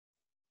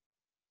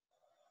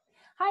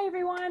Hi,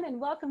 everyone,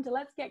 and welcome to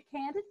Let's Get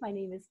Candid. My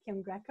name is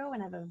Kim Greco,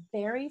 and I have a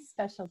very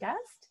special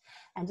guest.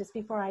 And just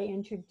before I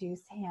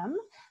introduce him,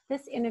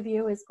 this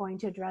interview is going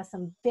to address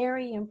some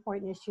very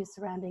important issues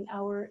surrounding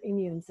our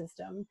immune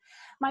system.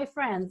 My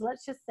friends,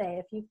 let's just say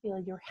if you feel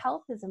your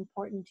health is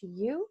important to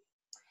you,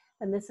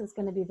 then this is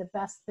going to be the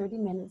best 30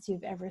 minutes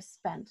you've ever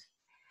spent.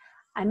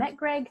 I met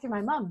Gregg through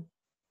my mom.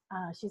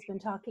 She's been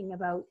talking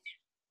about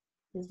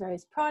his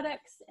various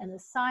products and the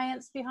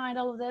science behind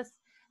all of this,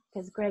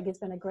 because Gregg has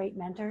been a great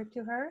mentor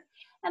to her.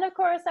 And of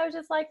course, I was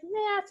just like,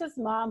 nah, it's just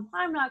mom.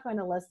 I'm not going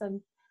to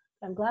listen.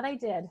 But I'm glad I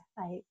did.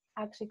 I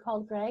actually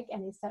called Gregg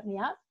and he set me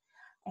up,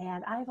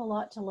 and I have a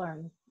lot to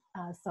learn.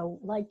 So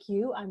like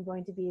you, I'm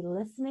going to be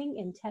listening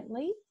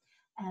intently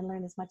and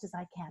learn as much as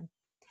I can.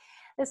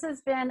 This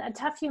has been a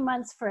tough few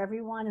months for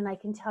everyone, and I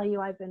can tell you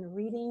I've been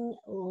reading,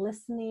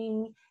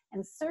 listening,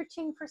 and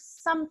searching for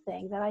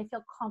something that I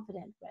feel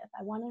confident with.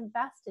 I want to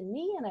invest in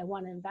me and I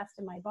want to invest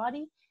in my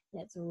body,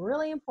 and it's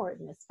really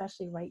important,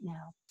 especially right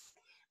now.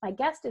 My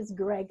guest is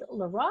Gregg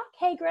LaRocque.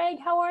 Hey, Gregg,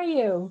 how are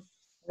you?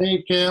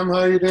 Hey, Kim,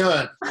 how you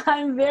doing?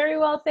 I'm very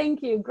well,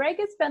 thank you. Gregg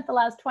has spent the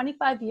last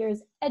 25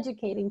 years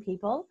educating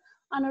people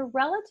on a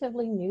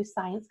relatively new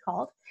science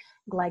called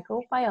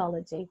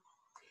glycobiology.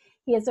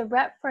 He is a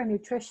rep for a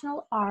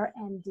nutritional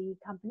R&D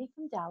company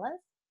from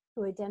Dallas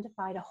who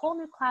identified a whole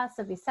new class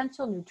of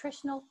essential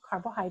nutritional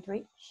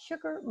carbohydrate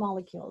sugar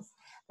molecules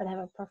that have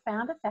a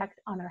profound effect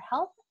on our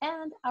health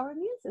and our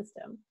immune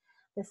system.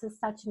 This is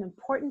such an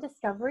important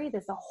discovery.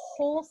 There's a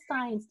whole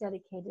science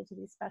dedicated to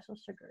these special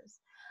sugars.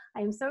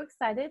 I am so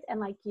excited, and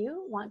like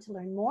you, want to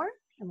learn more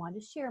and want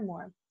to share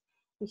more.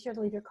 Be sure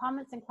to leave your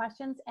comments and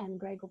questions, and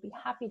Gregg will be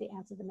happy to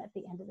answer them at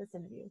the end of this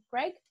interview.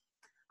 Gregg,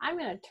 I'm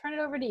going to turn it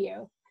over to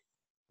you.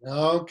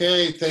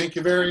 Okay, thank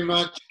you very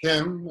much,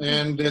 Kim.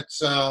 And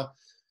it's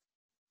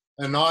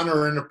an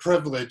honor and a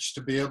privilege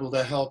to be able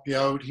to help you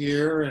out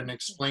here and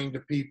explain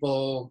to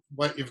people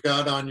what you've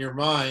got on your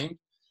mind.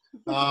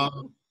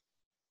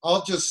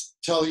 I'll just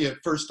tell you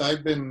first,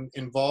 I've been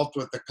involved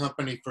with the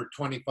company for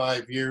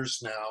 25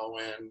 years now,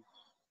 and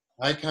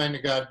I kind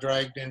of got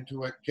dragged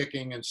into it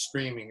kicking and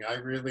screaming. I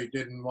really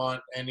didn't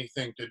want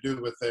anything to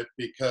do with it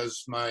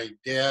because my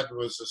dad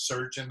was a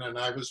surgeon and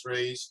I was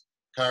raised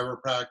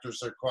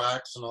chiropractors are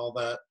quacks and all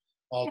that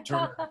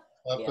alternative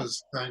stuff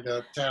is kind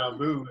of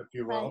taboo, if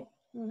you will.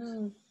 Right.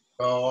 Mm-hmm.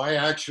 So I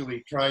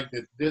actually tried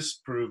to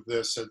disprove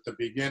this at the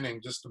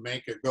beginning just to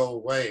make it go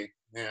away.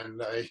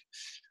 And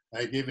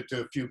I gave it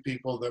to a few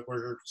people that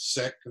were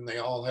sick and they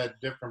all had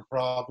different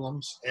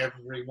problems.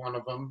 Every one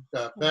of them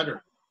got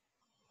better.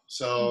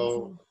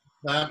 So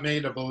that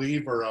made a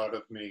believer out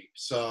of me.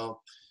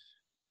 So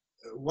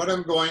what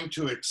I'm going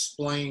to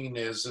explain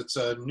is it's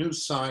a new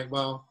science,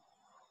 well,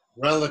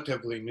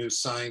 relatively new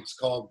science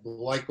called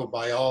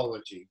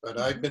glycobiology, but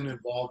I've been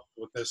involved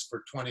with this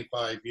for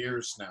 25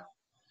 years now.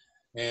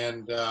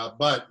 And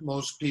but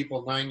most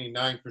people,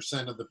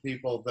 99% of the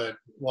people that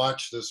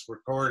watch this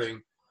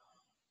recording,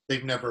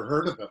 they've never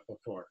heard of it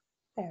before.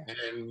 Fair.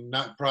 And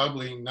not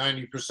probably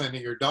 90%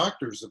 of your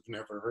doctors have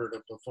never heard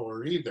of it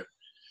before either.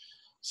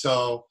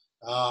 So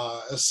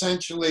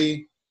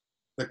essentially,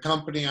 the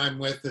company I'm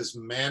with is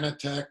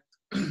Manatech.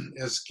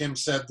 As Kim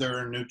said,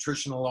 they're a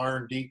nutritional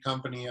R&D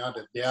company out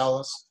of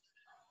Dallas,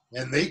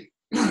 and they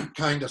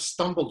kind of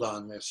stumbled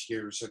on this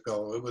years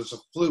ago. It was a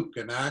fluke,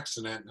 an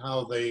accident,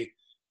 how they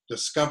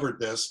discovered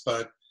this,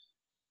 but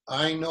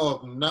I know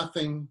of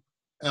nothing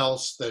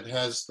else that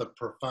has the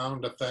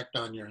profound effect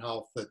on your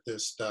health that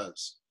this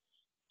does.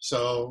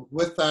 So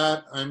with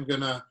that, I'm going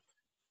to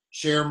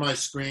share my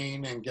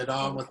screen and get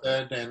on with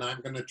it, and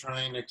I'm going to try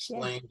and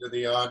explain to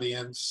the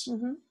audience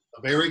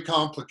a very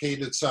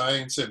complicated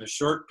science in a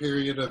short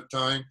period of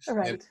time,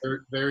 and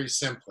very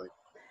simply.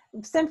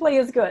 Simply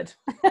is good.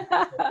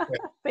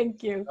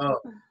 Thank you. Oh,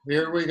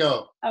 here we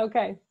go.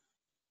 Okay.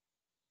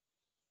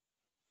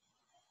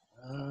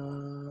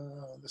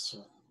 This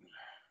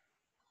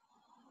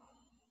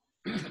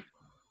one.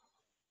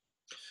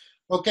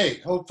 Okay,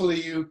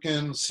 hopefully you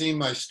can see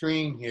my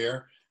screen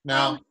here.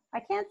 Now,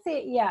 I can't see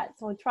it yet,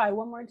 so we'll try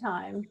one more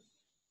time.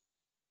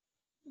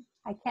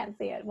 I can't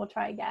see it. We'll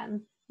try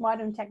again.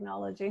 Modern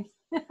technology.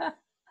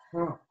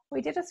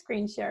 We did a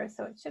screen share,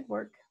 so it should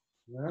work.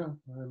 Yeah,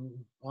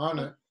 I'm on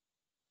it.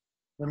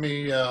 Let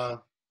me, yeah,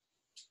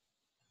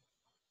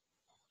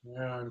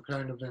 I'm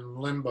kind of in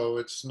limbo.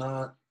 It's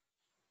not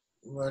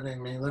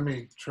letting me. Let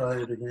me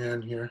try it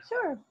again here.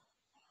 Sure.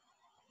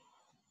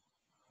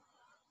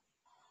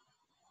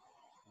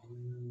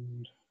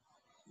 And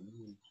let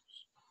me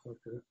just click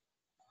it.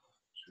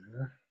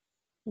 Share.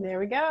 There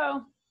we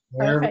go.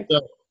 There Perfect. we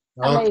go.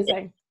 Amazing.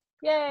 Okay.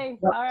 Yay.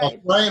 All right. I'll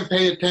try and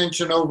pay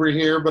attention over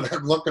here, but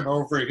I'm looking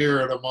over here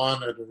at a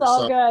monitor. It's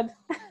all good.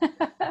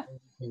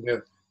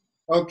 Good.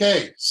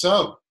 Okay,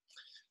 so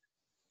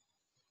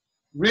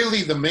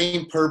really the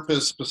main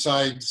purpose,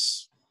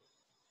 besides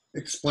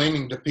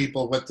explaining to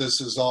people what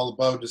this is all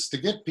about, is to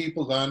get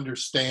people to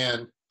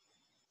understand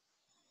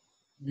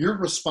you're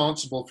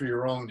responsible for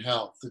your own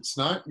health. It's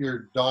not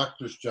your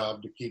doctor's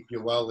job to keep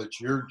you well, it's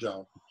your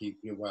job to keep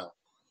you well.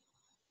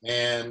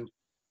 And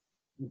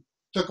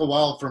took a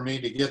while for me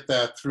to get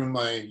that through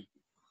my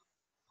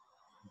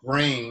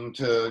brain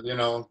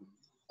to,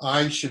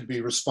 I should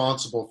be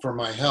responsible for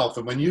my health.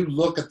 And when you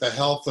look at the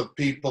health of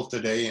people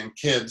today and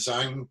kids,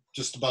 I'm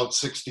just about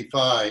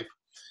 65.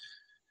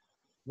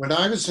 When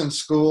I was in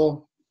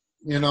school,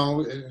 you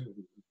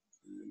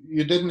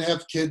didn't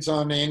have kids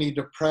on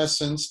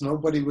antidepressants.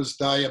 Nobody was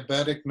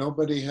diabetic.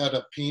 Nobody had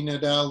a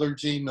peanut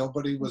allergy.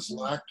 Nobody was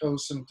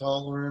lactose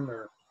intolerant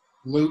or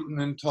gluten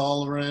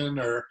intolerant.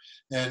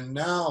 And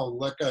now,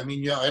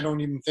 I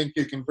don't even think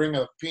you can bring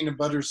a peanut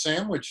butter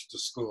sandwich to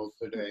school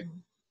today.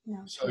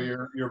 No, so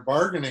your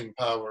bargaining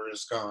power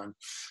is gone.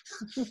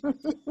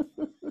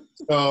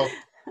 So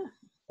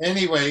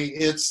anyway,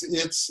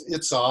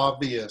 it's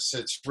obvious.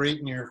 It's right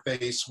in your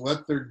face.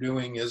 What they're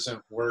doing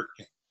isn't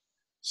working.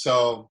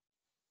 So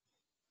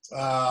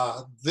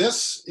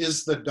this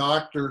is the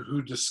doctor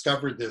who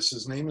discovered this.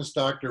 His name is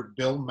Dr.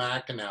 Bill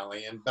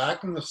McAnally. And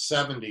back in the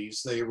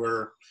 70s, they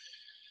were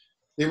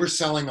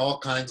selling all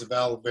kinds of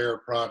aloe vera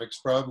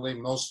products. Probably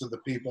most of the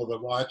people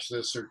that watch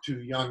this are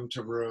too young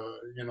to,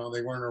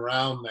 they weren't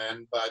around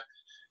then. But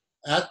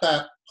at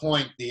that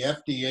point, the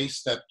FDA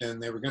stepped in.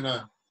 They were going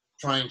to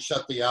try and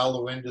shut the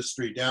aloe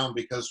industry down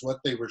because what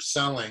they were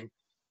selling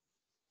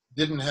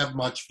didn't have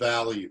much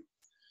value.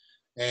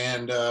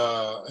 And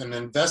an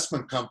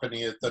investment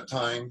company at the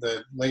time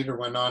that later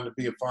went on to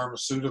be a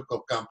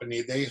pharmaceutical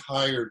company, they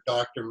hired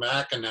Dr.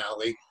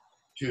 McAnally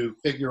to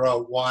figure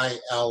out why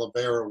aloe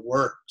vera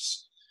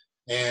works.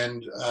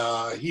 And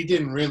he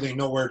didn't really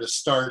know where to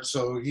start,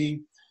 so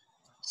he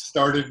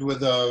started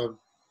with a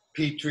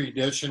petri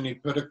dish and he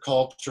put a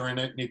culture in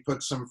it and he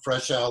put some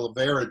fresh aloe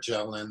vera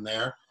gel in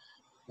there.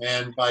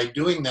 And by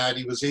doing that,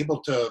 he was able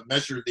to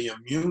measure the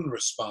immune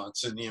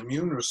response, and the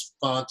immune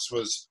response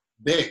was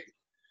big.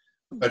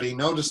 But he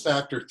noticed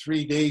after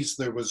 3 days,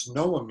 there was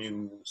no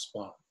immune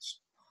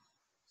response.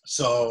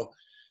 So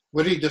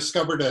what he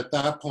discovered at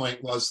that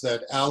point was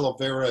that aloe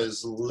vera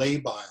is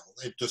labile.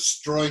 It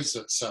destroys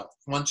itself.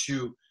 If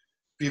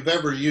you've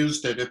ever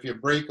used it, if you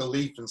break a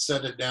leaf and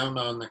set it down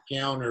on the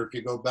counter, if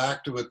you go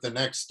back to it the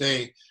next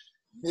day,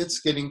 it's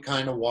getting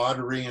kind of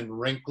watery and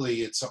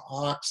wrinkly. It's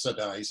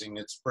oxidizing.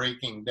 It's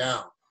breaking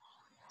down.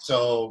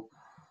 So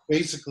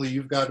basically,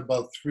 you've got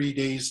about 3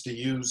 days to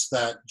use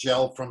that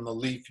gel from the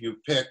leaf you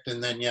picked,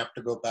 and then you have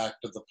to go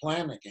back to the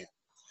plant again.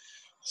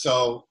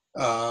 So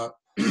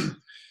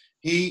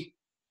he,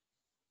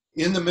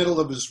 in the middle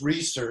of his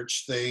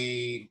research,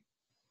 they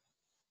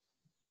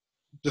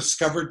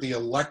discovered the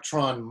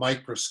electron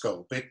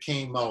microscope. It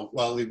came out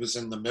while he was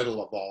in the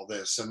middle of all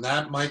this. And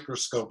that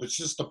microscope, it's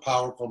just a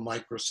powerful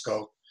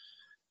microscope.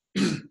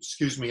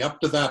 Excuse me, up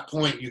to that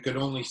point, you could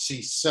only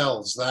see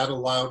cells. That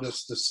allowed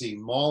us to see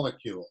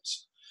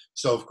molecules.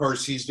 So, of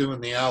course, he's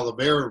doing the aloe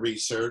vera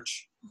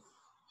research.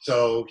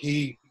 So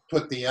he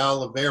put the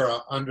aloe vera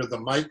under the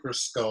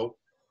microscope,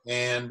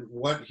 and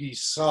what he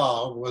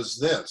saw was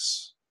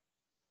this,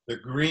 the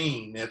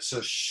green. It's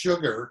a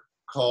sugar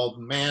called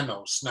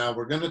mannose. Now,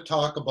 we're going to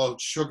talk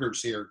about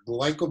sugars here.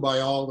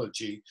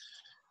 Glycobiology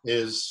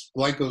is,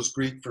 glycos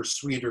Greek for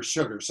sweet or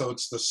sugar, so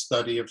it's the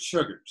study of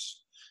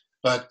sugars.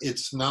 But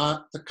it's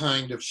not the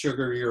kind of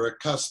sugar you're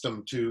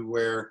accustomed to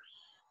where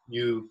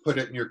you put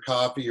it in your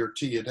coffee or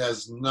tea. It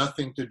has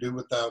nothing to do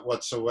with that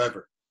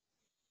whatsoever.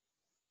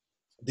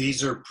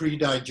 These are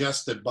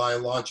pre-digested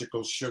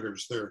biological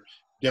sugars. They're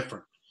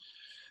different.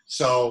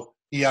 So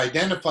he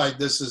identified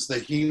this as the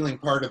healing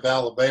part of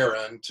aloe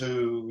vera. And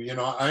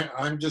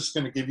I'm just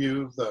going to give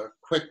you the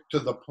quick to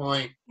the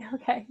point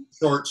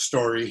short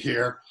story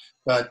here.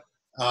 But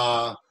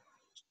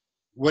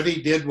what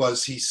he did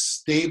was he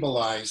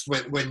stabilized.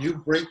 When you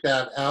break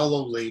that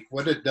aloe leaf,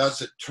 what it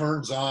does, it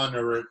turns on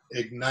or it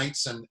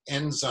ignites an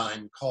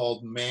enzyme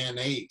called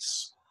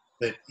mannase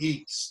that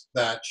eats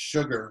that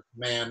sugar,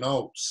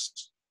 mannose.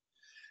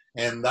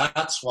 And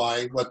that's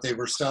why what they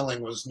were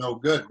selling was no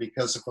good,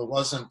 because if it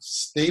wasn't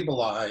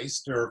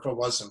stabilized or if it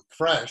wasn't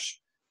fresh,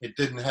 it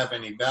didn't have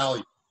any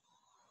value.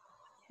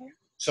 Okay.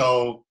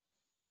 So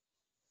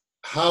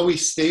how we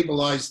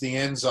stabilized the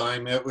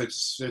enzyme,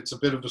 it's a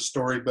bit of a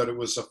story, but it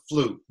was a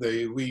fluke.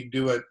 We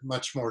do it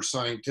much more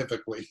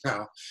scientifically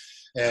now.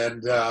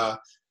 And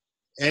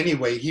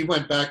anyway, he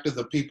went back to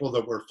the people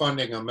that were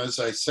funding him. As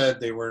I said,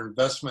 they were an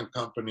investment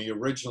company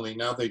originally.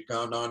 Now they've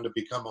gone on to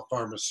become a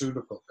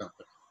pharmaceutical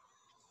company.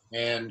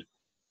 And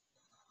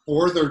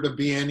for there to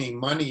be any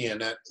money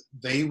in it,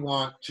 they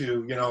want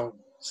to,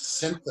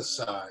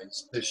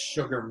 synthesize this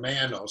sugar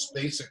mannose.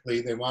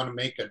 Basically, they want to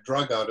make a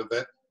drug out of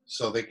it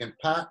so they can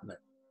patent it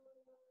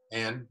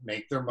and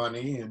make their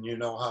money, and you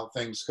know how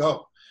things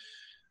go.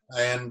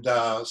 And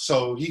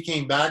so he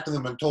came back to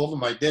them and told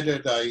them, I did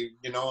it.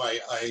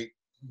 I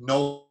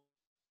know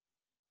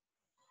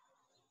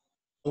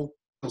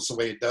it's the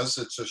way it does.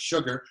 It's a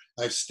sugar.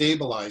 I've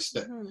stabilized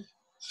it. Mm-hmm.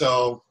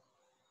 So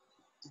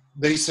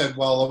they said,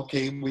 well,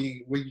 okay,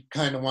 we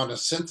kind of want to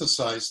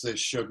synthesize this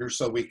sugar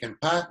so we can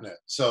patent it.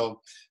 So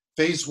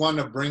phase one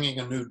of bringing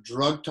a new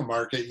drug to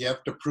market, you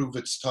have to prove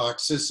its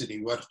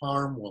toxicity. What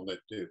harm will it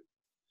do?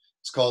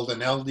 It's called an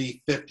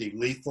LD50,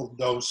 lethal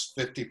dose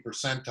 50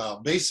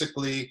 percentile.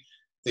 Basically,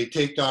 they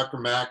take Dr.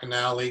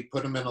 McAnally,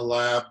 put him in a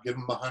lab, give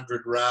him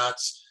 100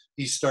 rats.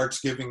 He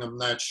starts giving them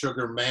that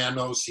sugar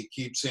mannose. He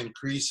keeps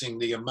increasing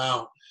the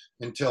amount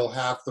until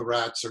half the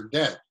rats are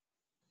dead.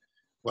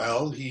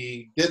 Well,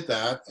 he did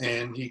that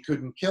and he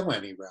couldn't kill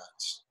any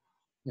rats.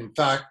 In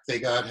fact, they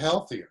got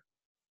healthier.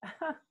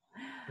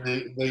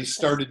 They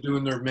started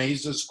doing their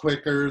mazes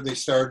quicker. They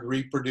started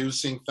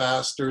reproducing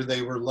faster.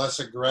 They were less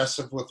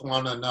aggressive with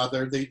one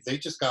another. They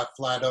just got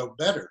flat out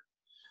better.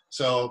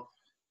 So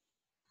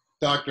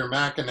Dr.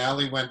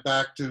 McAnally went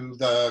back to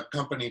the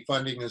company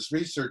funding his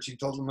research. He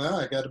told them, well,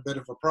 I got a bit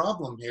of a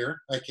problem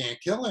here. I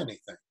can't kill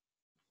anything.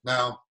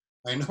 Now,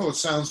 I know it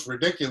sounds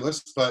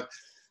ridiculous, but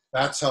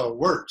that's how it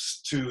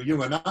works. To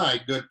you and I,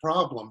 good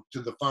problem.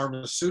 To the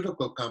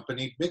pharmaceutical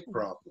company, big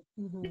problem.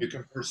 You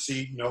can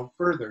proceed no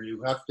further.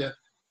 You have to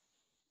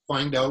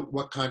find out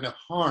what kind of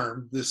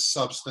harm this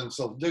substance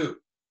will do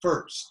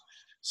first.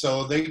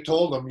 So they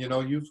told him,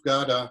 you've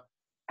got to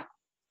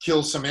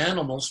kill some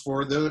animals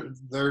for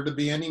there to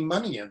be any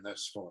money in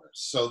this for us.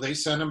 So they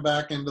sent him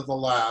back into the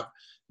lab,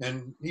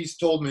 and he's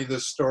told me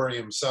this story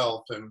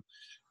himself. And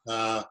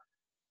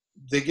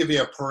they give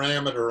you a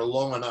parameter, a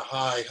low and a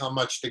high, how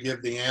much to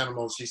give the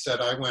animals. He said,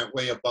 I went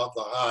way above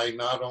the high.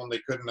 Not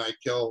only couldn't I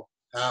kill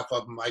half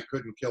of them, I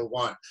couldn't kill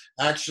one.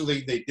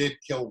 Actually, they did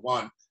kill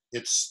one.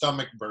 Its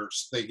stomach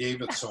burst. They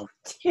gave it so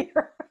much.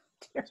 Dear.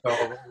 So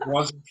it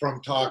wasn't from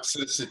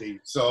toxicity.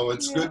 So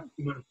it's good.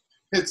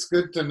 It's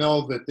good to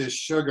know that this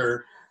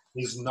sugar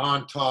is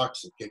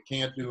non-toxic. It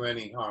can't do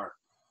any harm.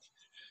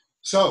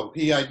 So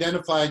he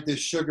identified this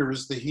sugar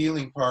as the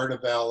healing part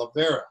of aloe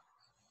vera.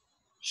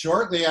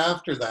 Shortly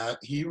after that,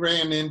 he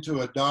ran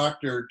into a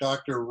doctor,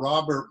 Dr.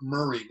 Robert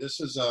Murray. This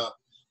is a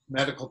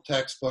medical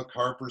textbook,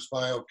 Harper's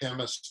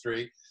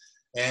Biochemistry.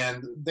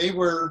 And they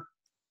were,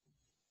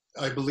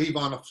 I believe,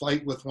 on a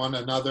flight with one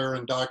another,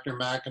 and Dr.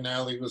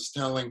 McAnally was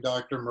telling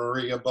Dr.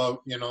 Murray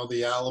about,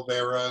 the aloe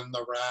vera and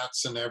the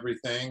rats and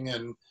everything.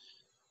 And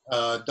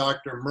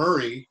Dr.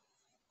 Murray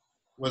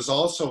was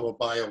also a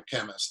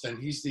biochemist, and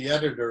he's the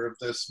editor of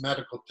this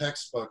medical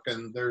textbook.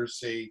 And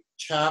there's a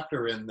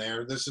chapter in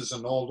there. This is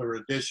an older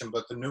edition,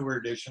 but the newer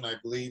edition, I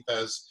believe,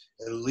 has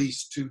at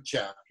least 2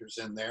 chapters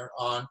in there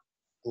on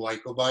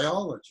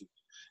glycobiology.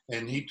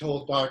 And he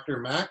told Dr.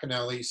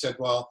 McAnally, he said,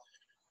 well,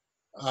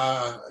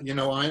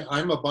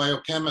 I'm a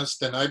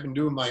biochemist, and I've been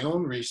doing my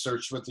own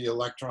research with the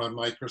electron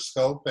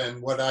microscope.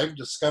 And what I've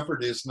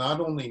discovered is not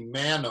only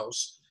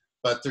mannose,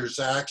 but there's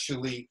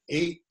actually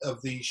 8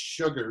 of these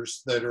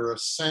sugars that are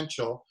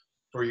essential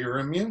for your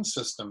immune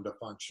system to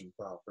function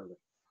properly.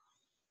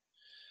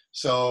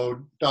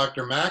 So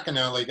Dr.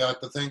 McAnally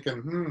got to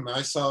thinking,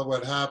 I saw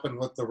what happened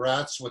with the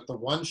rats with the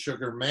 1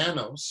 sugar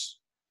mannose.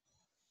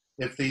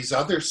 If these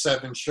other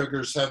 7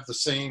 sugars have the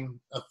same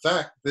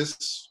effect,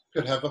 this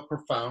could have a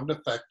profound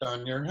effect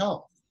on your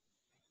health.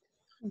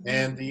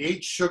 And the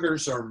 8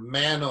 sugars are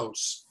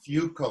mannose,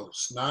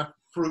 fucose, not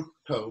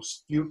fructose,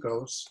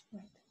 fucose,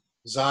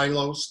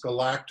 xylose,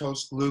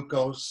 galactose,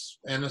 glucose,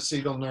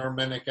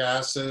 N-acetylneurominic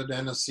acid,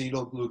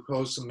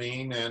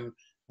 N-acetylglucosamine, and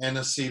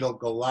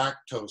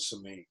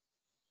N-acetylgalactosamine.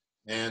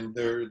 And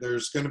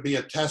there's going to be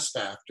a test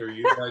after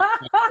you.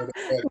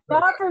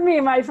 Not for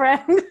me, my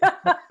friend.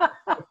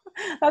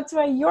 That's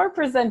why you're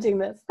presenting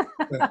this.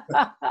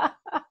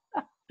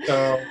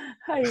 So,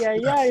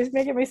 yeah, he's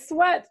making me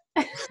sweat.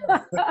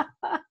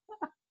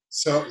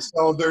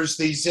 So there's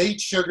these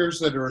 8 sugars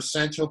that are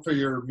essential for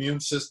your immune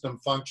system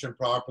function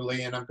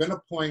properly. And I'm going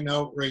to point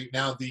out right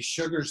now, these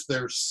sugars,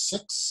 they're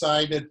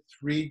 6-sided,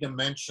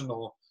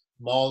 3-dimensional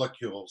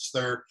molecules.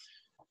 They're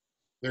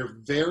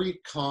very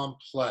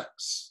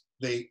complex.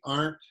 They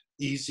aren't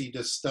easy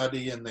to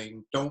study, and they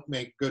don't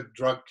make good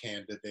drug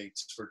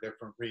candidates for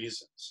different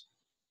reasons.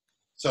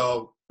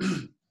 So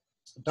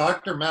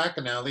Dr.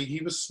 McAnally,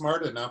 he was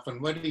smart enough,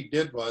 and what he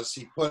did was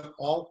he put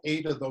all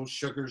 8 of those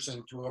sugars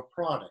into a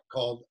product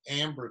called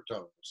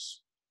ambritose.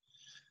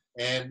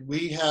 And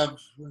we have,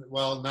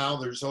 well, now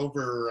there's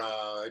over,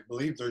 I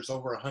believe there's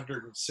over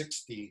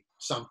 160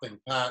 something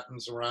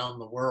patents around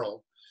the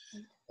world.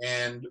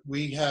 And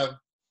we have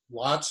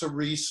lots of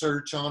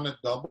research on it,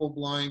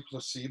 double-blind,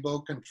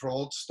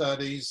 placebo-controlled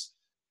studies.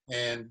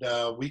 And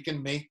we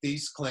can make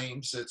these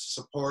claims. It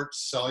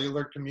supports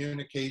cellular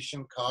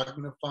communication,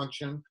 cognitive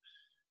function,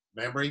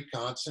 memory,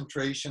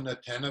 concentration,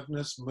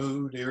 attentiveness,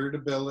 mood,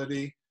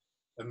 irritability,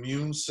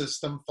 immune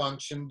system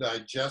function,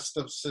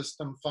 digestive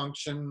system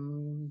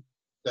function.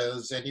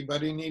 Does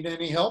anybody need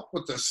any help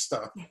with this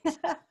stuff?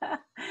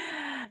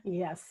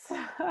 Yes.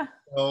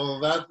 So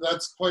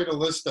that's quite a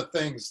list of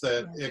things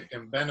that it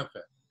can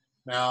benefit.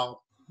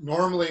 Now,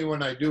 normally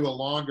when I do a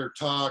longer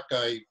talk,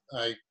 I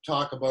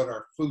talk about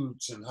our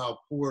foods and how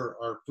poor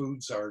our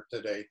foods are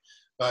today.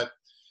 But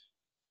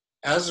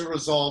as a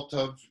result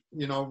of,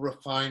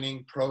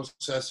 refining,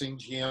 processing,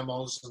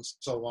 GMOs, and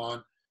so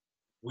on,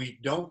 we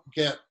don't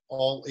get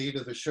all 8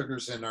 of the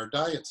sugars in our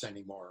diets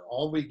anymore.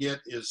 All we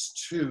get is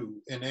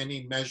 2 in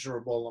any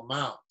measurable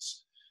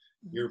amounts.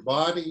 Your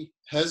body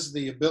has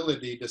the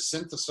ability to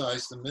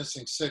synthesize the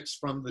missing 6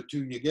 from the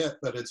 2 you get,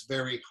 but it's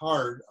very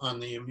hard on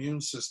the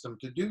immune system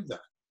to do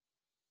that.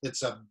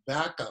 It's a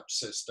backup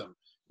system.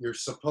 You're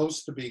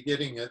supposed to be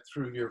getting it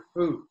through your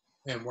food,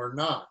 and we're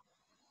not.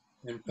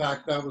 In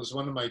fact, that was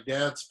one of my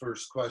dad's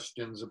first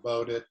questions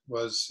about it,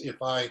 was if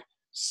I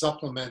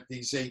supplement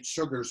these 8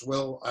 sugars,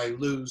 will I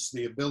lose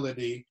the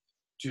ability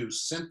to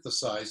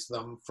synthesize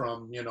them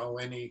from,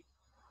 any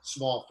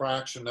small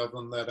fraction of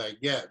them that I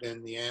get?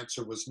 And the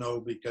answer was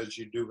no, because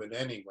you do it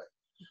anyway.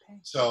 Okay.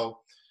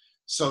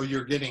 So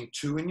you're getting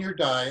 2 in your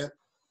diet.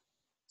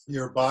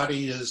 Your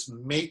body is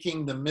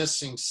making the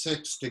missing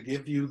 6 to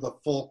give you the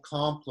full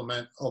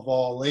complement of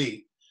all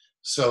 8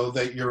 so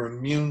that your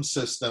immune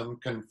system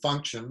can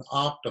function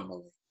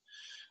optimally.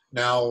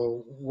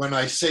 Now, when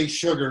I say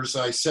sugars,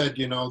 I said,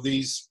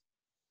 these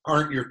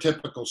aren't your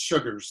typical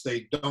sugars.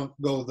 They don't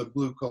go the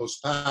glucose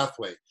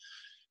pathway.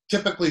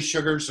 Typically,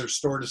 sugars are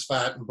stored as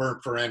fat and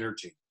burnt for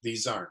energy.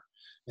 These aren't.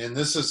 And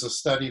this is a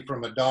study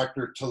from a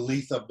Dr.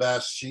 Talitha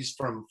Best. She's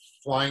from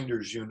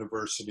Flinders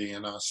University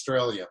in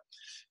Australia.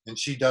 And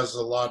she does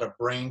a lot of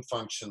brain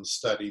function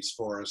studies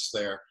for us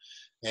there.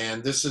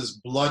 And this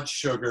is blood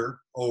sugar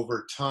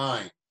over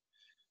time.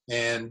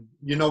 And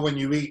when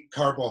you eat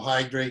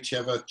carbohydrates, you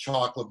have a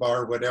chocolate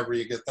bar, whatever,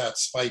 you get that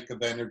spike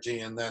of energy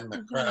and then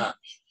the crash.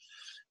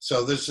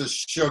 So this is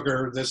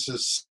sugar, this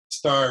is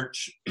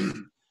starch,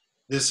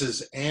 this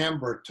is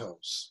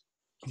amyloidose.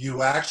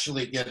 You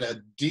actually get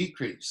a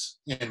decrease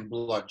in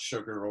blood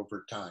sugar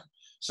over time.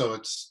 So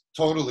it's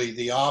totally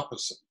the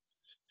opposite.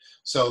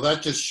 So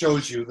that just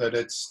shows you that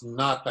it's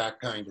not that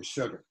kind of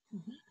sugar.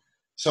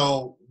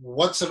 So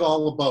what's it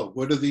all about?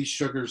 What do these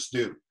sugars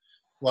do?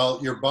 Well,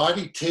 your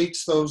body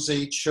takes those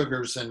 8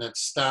 sugars and it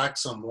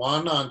stacks them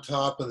one on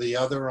top of the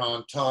other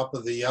on top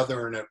of the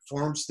other, and it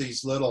forms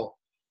these little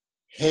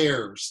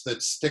hairs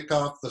that stick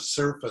off the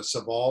surface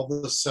of all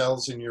the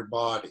cells in your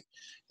body.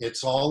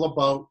 It's all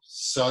about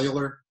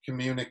cellular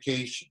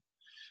communication.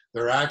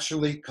 They're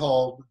actually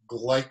called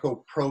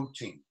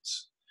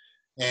glycoproteins.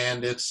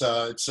 And it's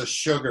a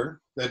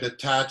sugar that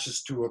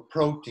attaches to a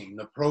protein.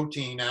 The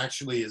protein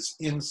actually is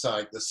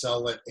inside the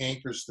cell that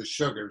anchors the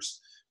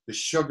sugars. The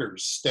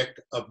sugars stick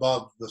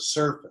above the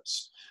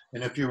surface.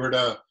 And if you were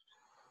to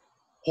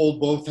hold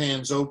both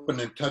hands open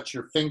and touch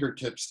your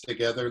fingertips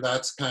together,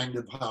 that's kind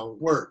of how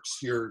it works.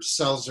 Your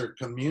cells are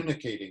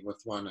communicating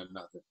with one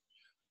another.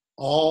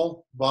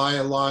 All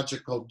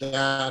biological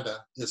data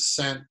is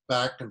sent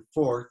back and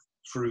forth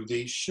through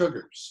these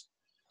sugars.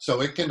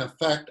 So it can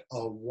affect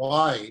a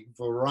wide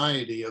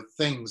variety of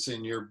things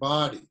in your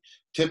body.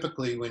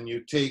 Typically, when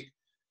you take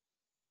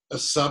a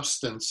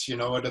substance,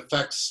 it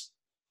affects,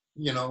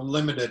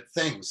 limited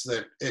things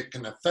that it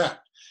can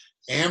affect.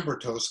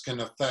 Amyloidose can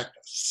affect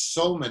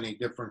so many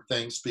different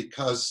things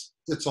because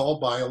it's all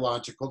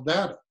biological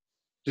data.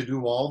 To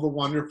do all the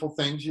wonderful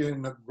things,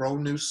 grow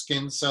new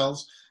skin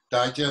cells,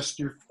 digest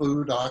your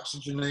food,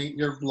 oxygenate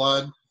your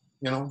blood,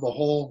 the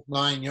whole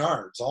 9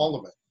 yards, all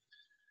of it.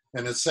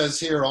 And it says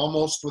here,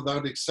 almost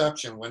without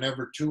exception,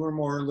 whenever 2 or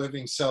more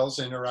living cells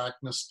interact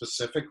in a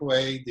specific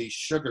way, these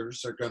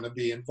sugars are going to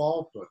be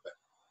involved with it.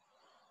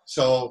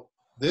 So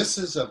this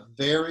is a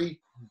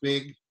very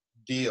big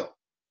deal.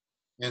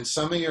 And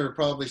some of you are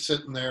probably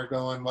sitting there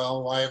going,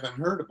 well, I haven't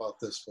heard about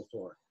this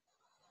before.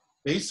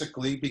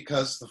 Basically,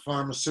 because the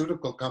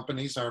pharmaceutical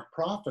companies aren't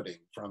profiting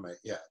from it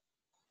yet.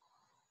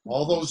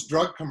 All those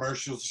drug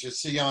commercials you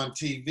see on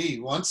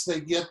TV, once they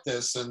get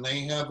this and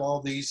they have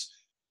all these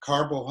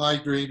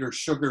carbohydrate or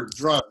sugar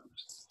drugs,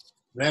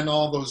 then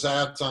all those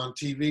ads on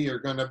TV are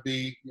going to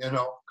be,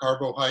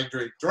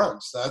 carbohydrate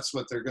drugs. That's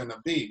what they're going to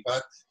be,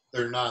 but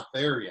they're not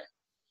there yet.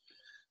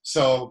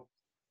 So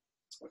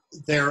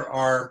there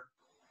are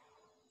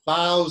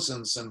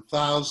thousands and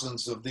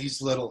thousands of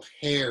these little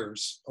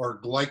hairs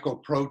or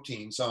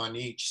glycoproteins on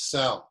each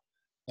cell.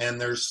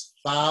 And there's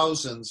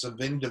thousands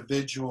of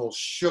individual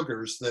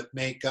sugars that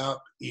make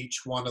up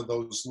each one of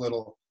those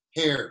little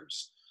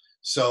hairs.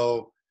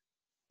 So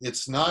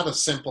it's not a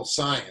simple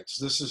science.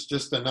 This is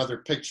just another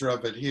picture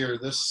of it here.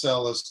 This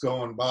cell is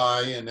going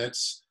by and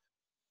it's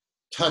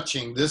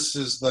touching. This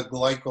is the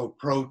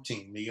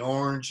glycoprotein. The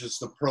orange is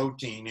the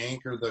protein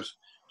anchor. The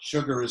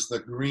sugar is the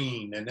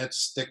green, and it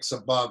sticks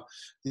above.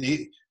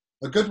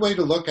 A good way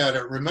to look at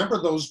it,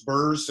 remember those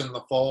burrs in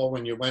the fall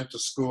when you went to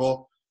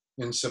school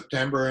in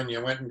September and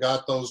you went and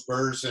got those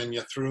burrs and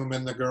you threw them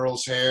in the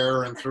girl's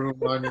hair and threw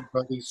them on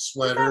everybody's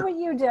sweater? Is that what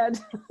you did?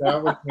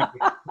 That was me.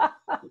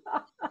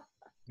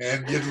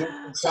 And you look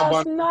at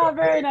someone. That's not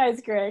very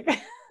nice, Greg.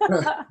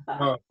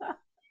 No.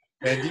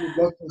 And you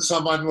look at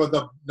someone with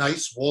a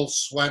nice wool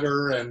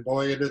sweater, and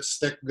boy, it'd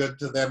stick good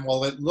to them.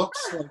 Well, it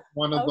looks like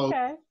one of those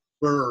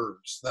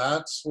burrs.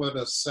 That's what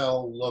a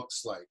cell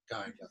looks like,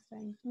 kind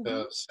of,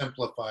 to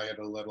simplify it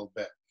a little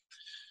bit.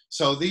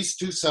 So these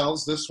 2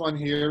 cells, this one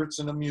here, it's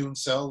an immune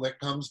cell that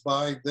comes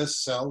by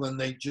this cell, and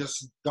they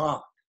just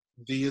dock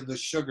via the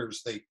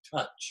sugars they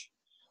touch.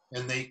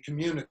 And they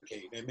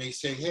communicate, and they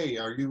say, hey,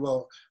 are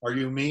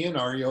you me, and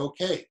are you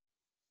okay?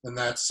 and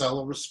that cell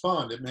will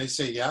respond. It may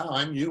say, yeah,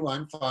 I'm you,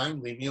 I'm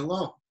fine, leave me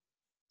alone.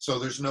 So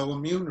there's no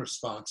immune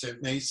response.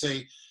 It may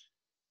say,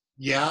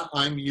 yeah,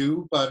 I'm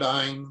you, but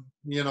I'm,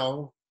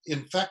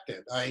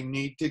 infected. I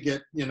need to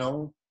get,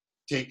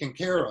 taken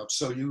care of.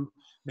 So you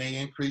may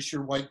increase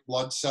your white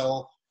blood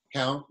cell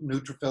count,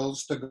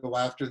 neutrophils, to go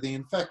after the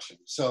infection.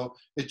 So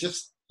it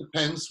just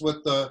depends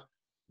what the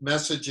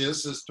message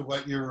is as to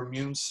what your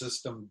immune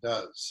system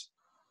does.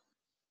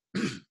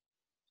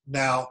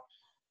 Now,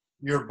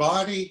 your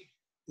body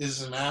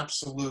is an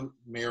absolute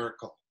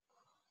miracle.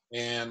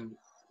 And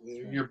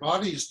your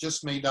body is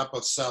just made up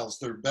of cells.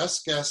 Their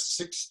best guess,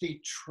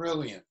 60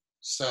 trillion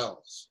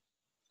cells.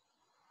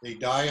 They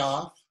die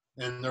off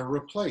and they're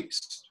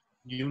replaced.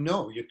 You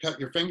cut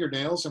your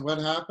fingernails and what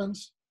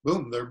happens?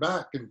 Boom, they're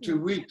back in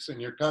 2 weeks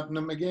and you're cutting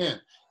them again.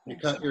 You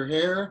cut your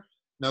hair,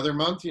 another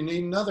month you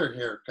need another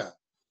haircut.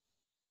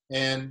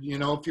 And,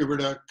 if you were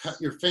to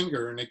cut your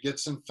finger and it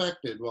gets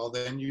infected, well,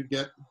 then you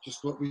get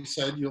just what we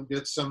said, you'll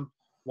get some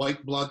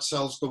white blood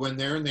cells go in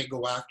there and they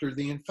go after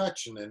the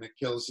infection and it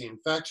kills the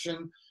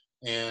infection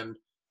and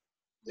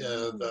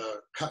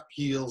the cut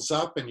heals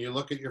up and you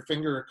look at your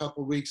finger a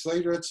couple of weeks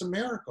later, it's a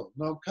miracle,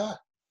 no cut.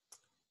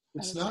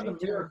 It's not a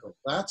miracle.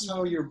 That's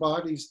how your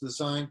body's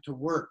designed to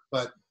work.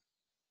 But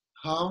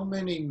how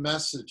many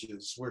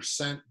messages were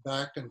sent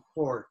back and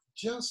forth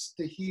just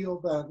to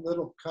heal that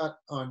little cut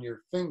on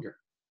your finger?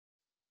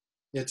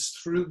 It's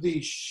through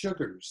these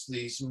sugars,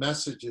 these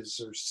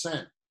messages are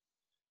sent.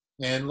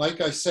 And like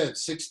I said,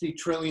 60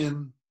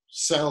 trillion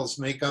cells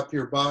make up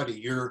your body.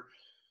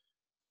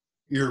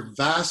 Your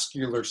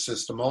vascular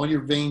system, all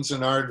your veins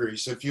and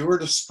arteries, if you were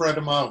to spread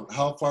them out,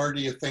 how far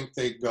do you think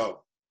they'd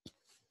go?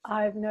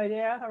 I have no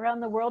idea.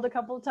 Around the world a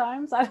couple of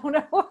times. I don't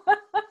know.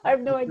 I have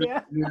no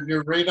idea.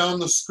 You're right on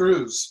the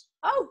screws.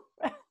 Oh.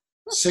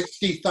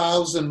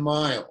 60,000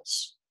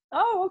 miles.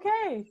 Oh,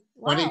 okay.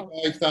 Wow.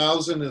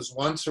 25,000 is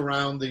once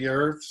around the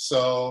earth,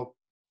 so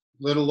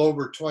little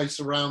over twice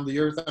around the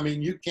earth. I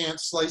mean, you can't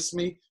slice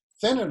me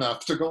thin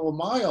enough to go a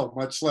mile,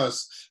 much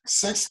less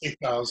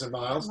 60,000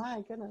 miles.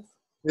 My goodness.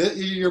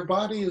 Your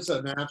body is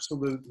an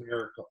absolute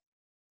miracle.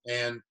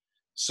 And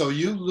so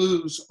you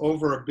lose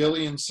over 1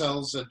 billion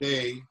cells a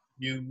day.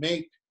 You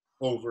make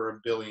over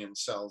 1 billion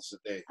cells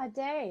a day. A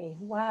day.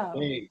 Wow. A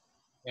day.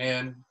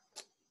 And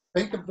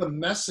think of the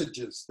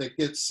messages that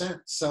get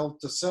sent cell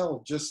to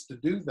cell just to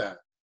do that.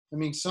 I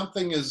mean,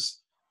 something as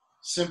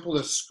simple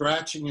as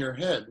scratching your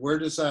head. Where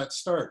does that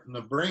start? In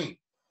the brain.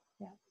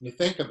 Yeah. You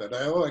think of it.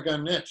 I got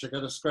an itch. I got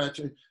to scratch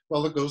it.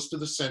 Well, it goes to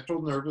the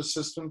central nervous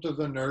system, to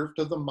the nerve,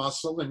 to the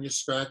muscle, and you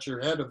scratch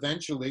your head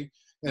eventually.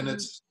 And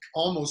it's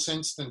almost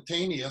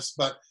instantaneous.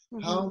 But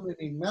how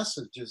many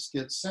messages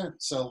get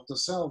sent cell to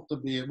cell to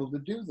be able to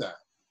do that?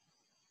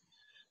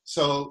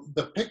 So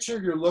the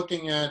picture you're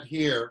looking at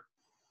here,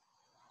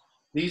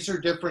 these are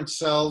different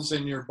cells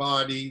in your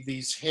body.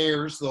 These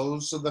hairs,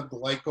 those are the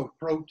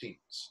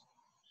glycoproteins.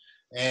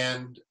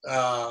 And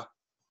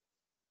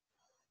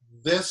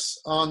this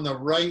on the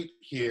right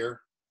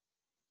here,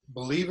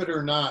 believe it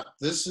or not,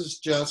 this is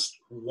just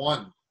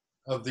one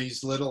of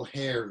these little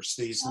hairs,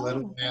 these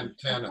little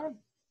antennae.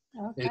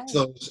 Okay. It's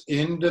those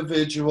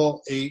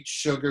individual 8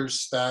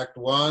 sugars stacked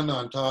one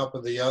on top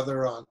of the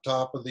other on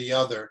top of the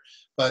other.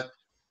 But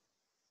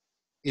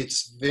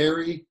it's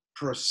very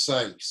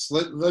precise.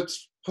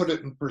 Let's put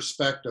it in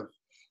perspective.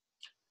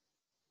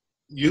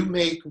 You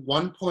make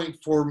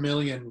 1.4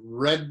 million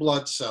red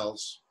blood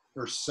cells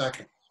per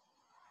second.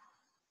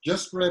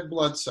 Just red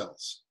blood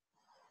cells.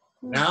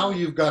 Now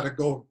you've got to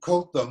go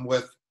coat them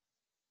with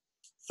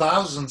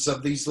thousands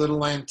of these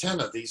little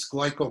antennae, these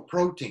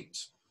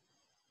glycoproteins.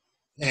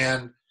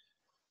 And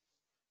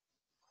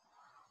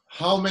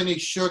how many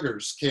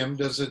sugars, Kim,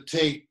 does it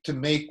take to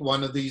make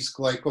one of these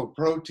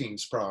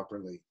glycoproteins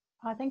properly?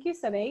 I think you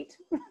said 8.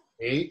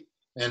 8.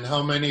 And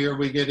how many are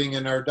we getting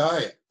in our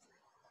diet?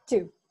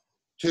 2.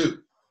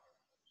 2.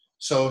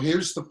 So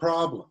here's the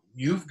problem.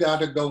 You've got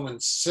to go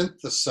and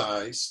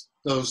synthesize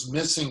those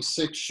missing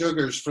 6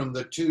 sugars from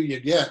the 2 you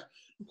get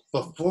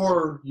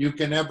before you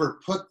can ever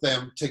put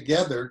them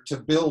together to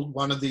build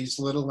one of these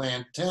little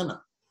antennae.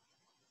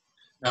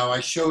 Now,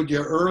 I showed you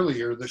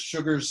earlier, the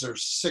sugars are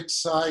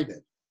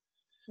 6-sided.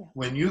 Yeah.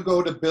 When you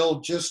go to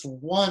build just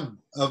one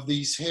of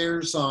these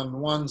hairs on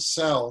one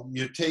cell,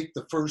 you take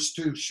the first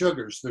 2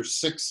 sugars, they're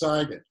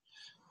 6-sided.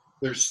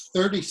 There's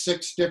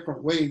 36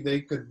 different ways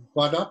they could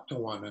butt up to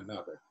one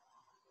another.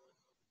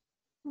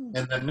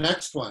 And the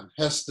next one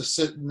has to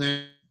sit in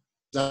there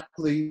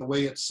exactly the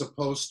way it's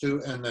supposed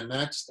to, and the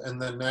next,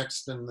 and the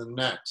next, and the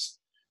next.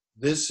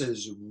 This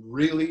is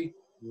really,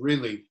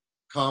 really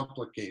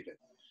complicated.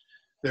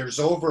 There's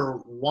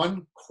over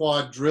 1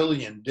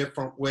 quadrillion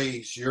different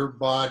ways your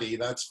body,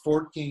 that's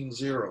 14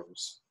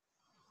 zeros,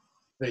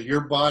 that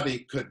your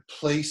body could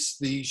place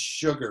these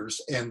sugars,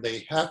 and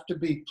they have to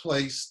be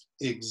placed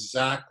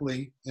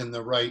exactly in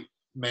the right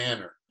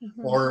manner,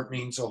 or it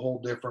means a whole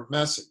different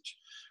message.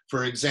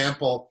 For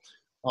example,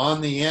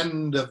 on the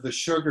end of the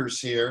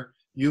sugars here,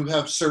 you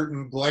have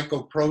certain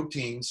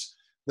glycoproteins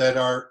that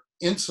are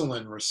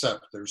insulin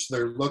receptors.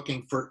 They're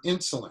looking for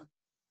insulin.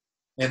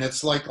 And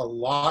it's like a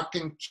lock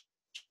and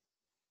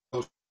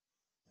key.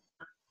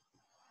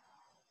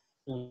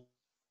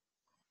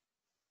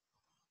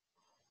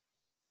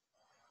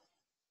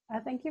 I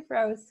think you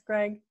froze,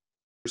 Greg.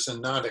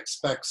 And not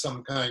expect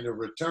some kind of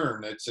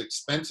return. It's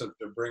expensive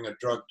to bring a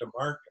drug to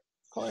market.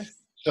 Of course.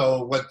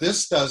 So what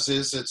this does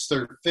is it's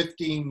their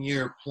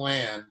 15-year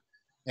plan,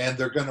 and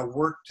they're going to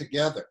work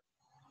together.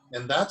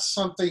 And that's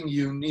something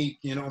unique.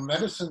 You know,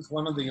 medicine's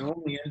one of the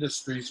only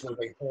industries where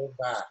they hold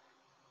back.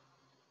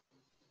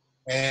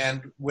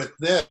 And with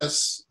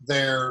this,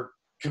 they're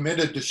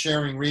committed to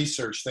sharing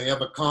research. They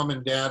have a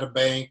common data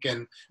bank,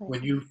 and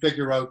when you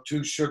figure out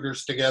two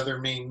sugars together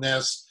mean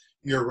this,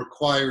 you're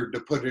required to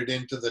put it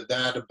into the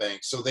data bank.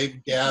 So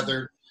they've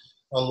gathered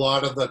a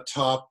lot of the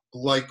top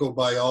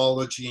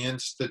glycobiology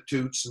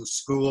institutes and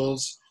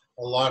schools,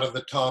 a lot of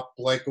the top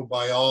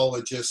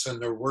glycobiologists,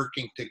 and they're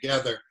working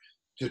together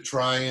to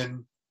try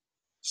and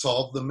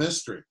solve the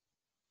mystery,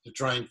 to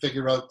try and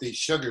figure out these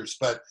sugars.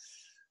 But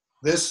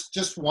this,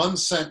 just one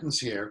sentence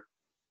here,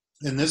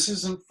 and this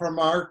isn't from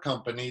our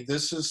company,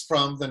 this is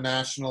from the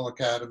National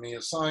Academy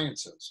of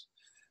Sciences.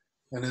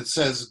 And it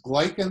says,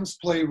 glycans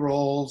play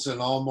roles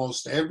in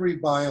almost every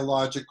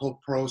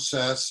biological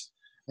process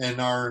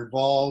and are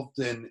involved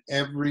in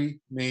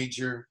every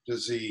major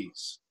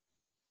disease.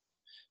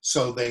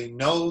 So they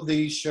know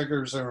these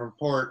sugars are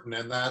important,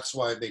 and that's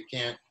why they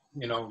can't,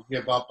 you know,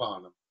 give up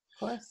on them.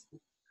 Of course.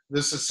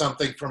 This is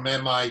something from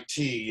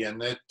MIT,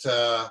 and it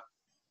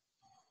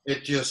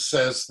just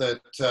says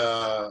that,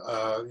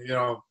 you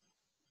know,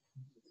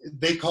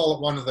 they call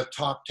it one of the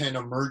top 10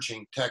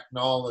 emerging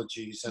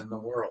technologies in the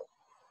world.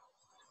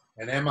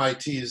 And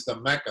MIT is the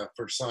mecca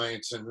for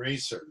science and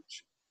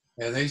research.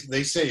 And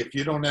they say if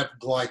you don't have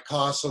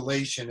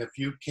glycosylation, if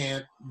you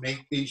can't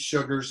make these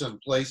sugars and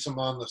place them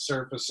on the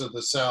surface of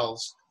the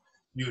cells,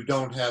 you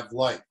don't have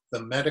life.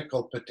 The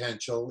medical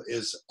potential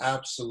is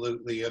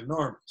absolutely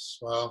enormous.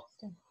 Well,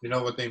 you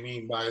know what they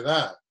mean by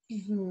that.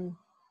 Mm-hmm.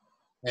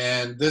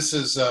 And this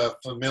is a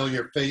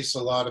familiar face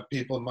a lot of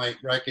people might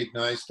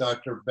recognize,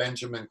 Dr.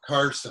 Benjamin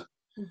Carson.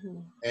 Mm-hmm.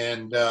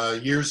 And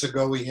years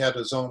ago, he had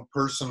his own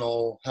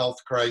personal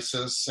health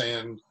crisis,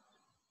 and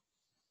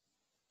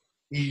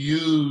he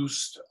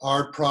used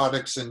our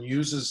products and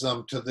uses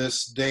them to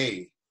this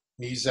day.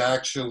 He's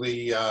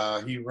actually,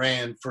 he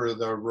ran for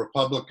the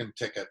Republican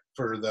ticket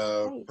for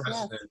the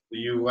president of the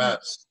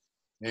U.S.,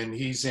 and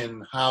he's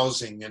in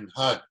housing in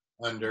HUD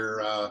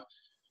under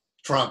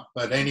Trump.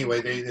 But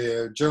anyway,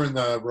 during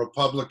the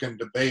Republican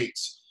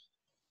debates,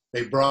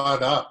 they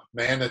brought up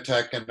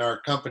Manatech and our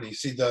company.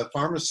 See, the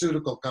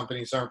pharmaceutical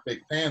companies aren't big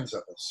fans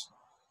of us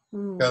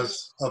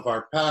because of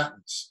our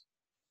patents.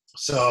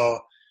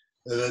 So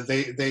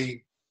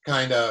they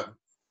kind of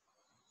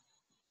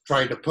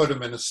tried to put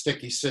him in a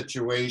sticky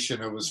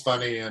situation. It was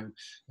funny. And,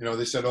 you know,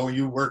 they said, oh,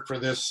 you work for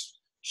this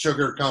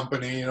sugar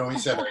company. You know, he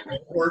said, I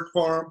don't work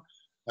for him.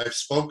 I've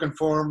spoken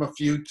for him a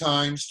few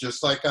times,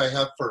 just like I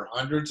have for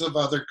hundreds of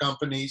other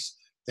companies.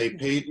 They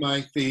paid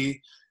my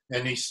fee.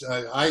 And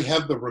I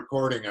have the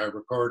recording, I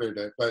recorded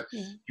it, but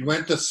he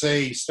went to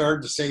say, he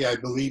started to say, I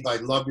believe I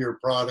love your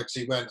products.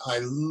 He went,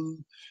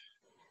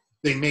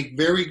 they make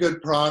very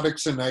good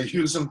products and I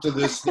use them to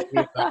this day.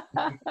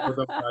 For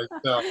them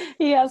myself.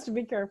 He has to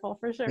be careful,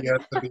 for sure. He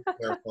has to be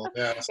careful,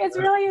 yes. It's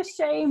really a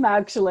shame,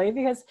 actually,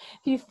 because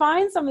if you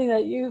find something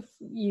that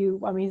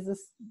I mean,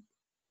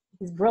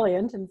 he's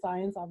brilliant in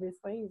science,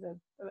 obviously.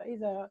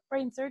 He's a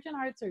brain surgeon,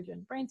 heart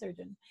surgeon, brain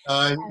surgeon.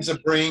 He's a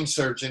brain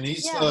surgeon.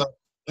 He's the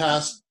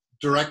past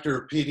director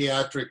of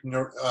pediatric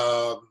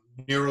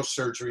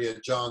neurosurgery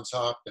at Johns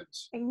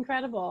Hopkins.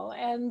 Incredible.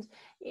 And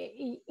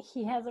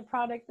he has a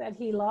product that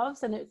he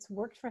loves, and it's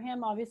worked for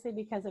him, obviously,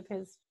 because of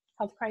his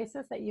health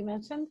crisis that you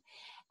mentioned.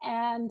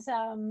 And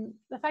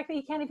the fact that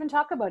he can't even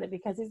talk about it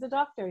because he's a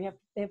doctor.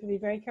 They have to be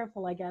very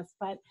careful, I guess.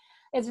 But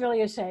it's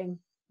really a shame.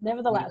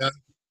 Nevertheless,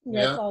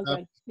 it's all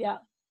good. Yeah.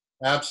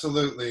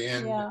 Absolutely.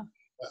 And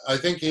I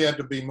think he had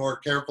to be more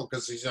careful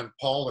because he's in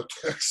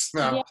politics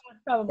now. Yeah,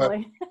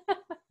 probably.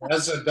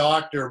 As a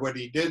doctor, what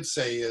he did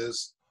say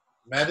is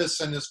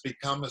medicine has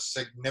become a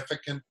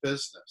significant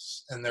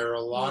business. And there are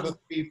a lot of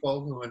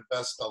people who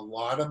invest a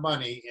lot of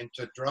money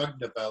into drug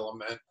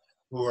development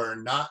who are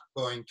not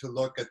going to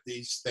look at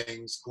these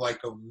things,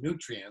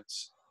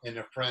 glyconutrients, in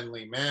a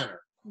friendly manner.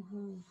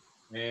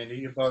 Mm-hmm. And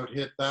he about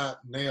hit that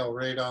nail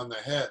right on the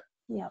head.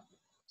 Yep.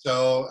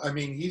 So, I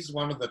mean, he's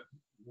one of the,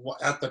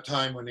 at the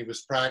time when he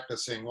was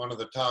practicing, one of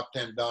the top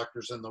 10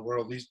 doctors in the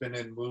world. He's been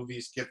in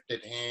movies.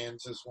 Gifted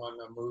Hands is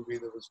a movie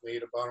that was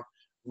made about him.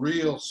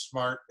 Real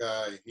smart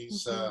guy.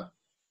 He's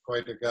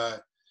quite a guy.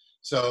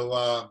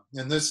 So,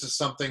 and this is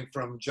something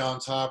from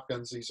Johns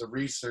Hopkins. He's a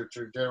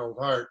researcher, Gerald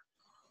Hart.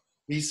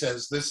 He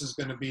says this is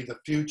going to be the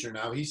future.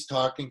 Now, he's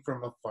talking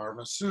from a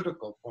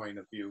pharmaceutical point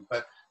of view,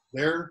 but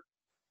they're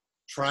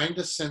trying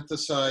to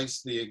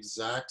synthesize the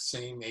exact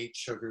same 8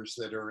 sugars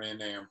that are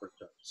in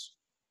ambergris.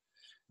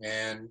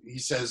 And he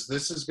says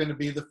this is going to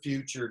be the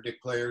future,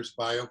 declares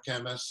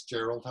biochemist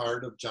Gerald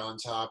Hart of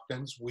Johns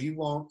Hopkins. We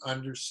won't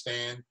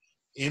understand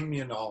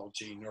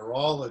immunology,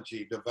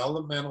 neurology,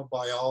 developmental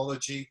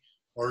biology,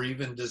 or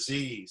even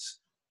disease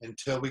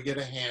until we get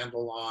a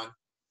handle on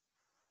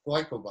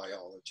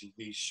glycobiology,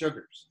 these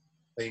sugars.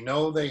 They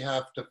know they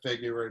have to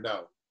figure it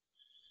out.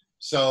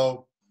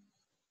 So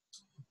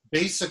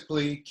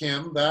basically,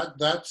 Kim,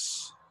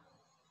 that's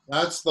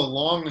the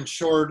long and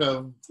short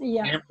of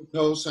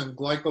amylose and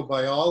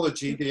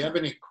glycobiology. Do you have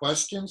any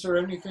questions or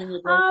anything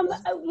about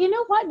that? You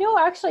know what? No,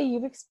 actually,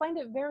 you've explained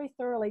it very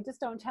thoroughly. Just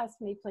don't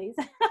test me, please.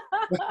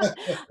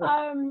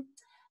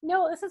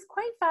 No, this is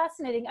quite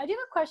fascinating. I do have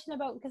a question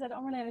about, because I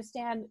don't really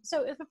understand.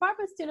 So if a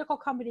pharmaceutical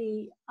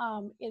company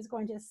is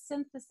going to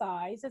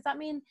synthesize, does that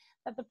mean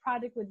that the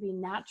product would be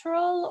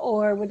natural,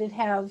 or would it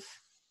have,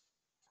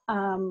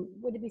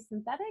 would it be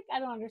synthetic? I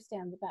don't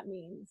understand what that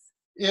means.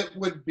 It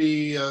would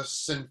be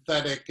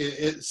synthetic.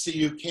 See,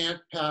 you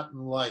can't patent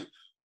life.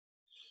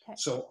 Okay.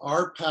 So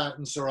our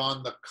patents are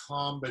on the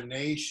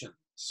combinations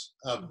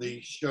of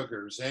these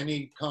sugars.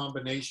 Any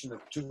combination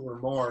of two or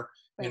more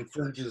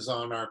infringes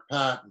on our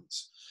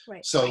patents.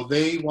 Right. So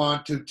they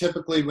want to,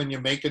 typically when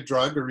you make a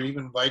drug or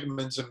even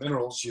vitamins and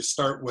minerals, you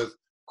start with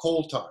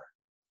coal tar.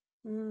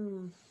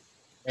 And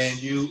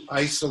you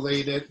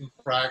isolate it and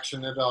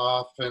fraction it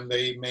off, and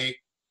they make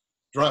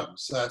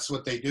drugs. That's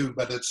what they do,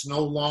 but it's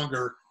no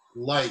longer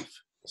life,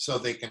 so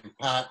they can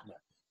patent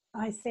it.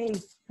 I see.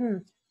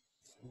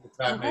 If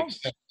that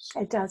makes sense.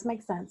 It does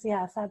make sense.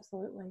 Yes,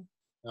 absolutely.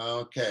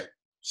 Okay.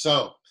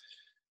 So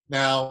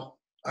now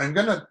I'm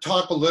going to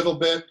talk a little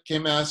bit.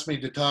 Kim asked me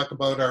to talk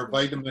about our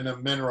vitamin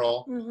and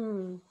mineral.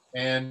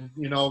 And,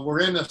 you know,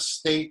 we're in a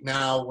state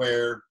now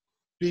where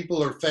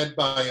people are fed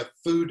by a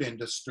food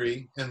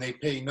industry and they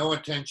pay no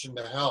attention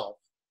to health.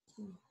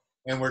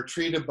 And we're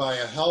treated by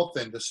a health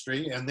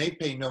industry and they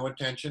pay no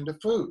attention to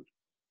food.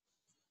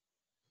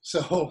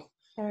 So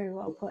very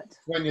well put.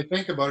 When you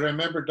think about it, I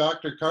remember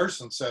Dr.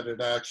 Carson said it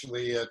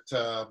actually at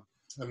a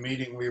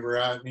meeting we were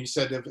at, and he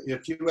said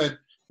if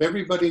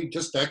everybody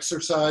just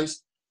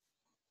exercised,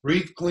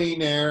 breathed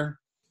clean air,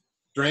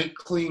 drank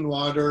clean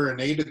water, and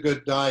ate a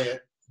good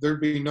diet, there'd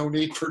be no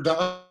need for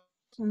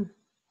doctors.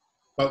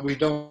 But we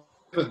don't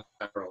live in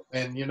that world.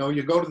 And you know,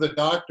 you go to the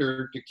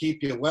doctor to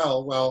keep you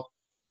well,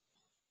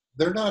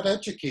 they're not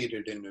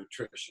educated in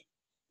nutrition.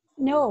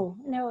 No,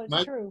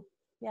 it's true.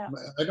 Yeah.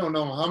 I don't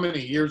know how many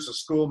years of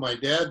school my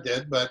dad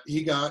did, but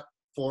he got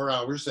 4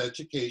 hours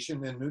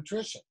education in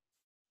nutrition.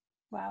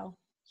 Wow.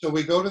 So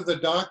we go to the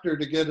doctor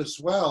to get us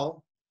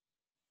well,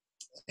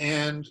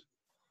 and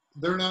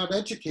they're not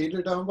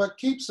educated on what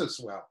keeps us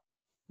well.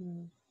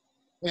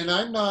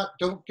 And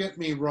don't get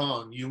me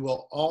wrong, you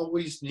will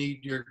always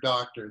need your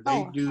doctor.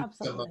 They do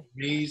some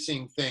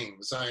amazing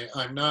things.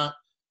 I'm not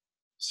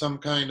some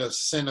kind of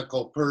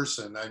cynical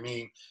person. I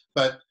mean,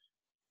 but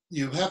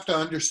you have to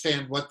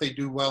understand what they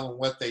do well and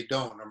what they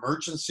don't.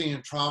 Emergency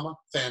and trauma,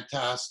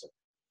 fantastic.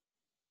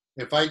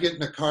 If I get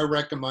in a car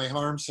wreck and my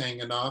arm's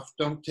hanging off,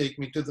 don't take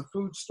me to the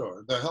food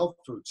store, the health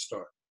food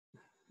store.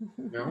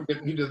 You know,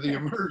 get me to the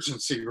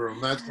emergency room.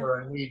 That's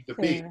where I need to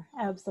be.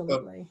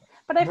 Absolutely.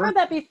 But I've heard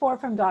that before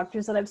from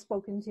doctors that I've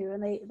spoken to,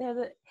 and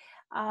there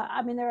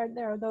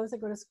are those that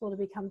go to school to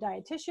become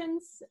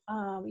dietitians.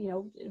 You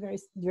know, very,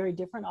 very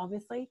different,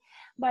 obviously.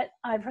 But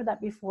I've heard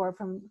that before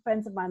from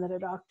friends of mine that are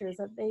doctors,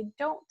 that they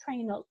don't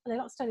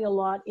study a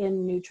lot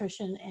in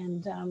nutrition,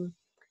 and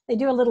they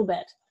do a little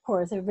bit. Of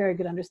course, they have a very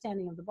good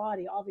understanding of the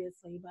body,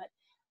 obviously, but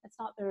it's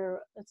not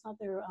their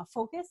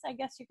focus, I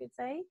guess you could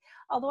say.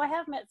 Although I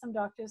have met some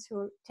doctors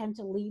who tend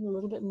to lean a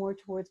little bit more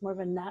towards more of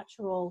a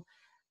natural,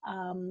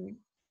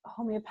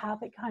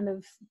 homeopathic kind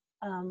of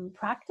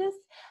practice,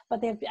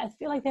 but I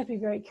feel like they have to be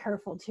very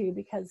careful too,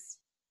 because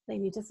they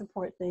need to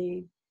support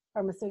the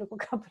pharmaceutical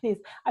companies.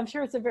 I'm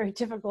sure it's a very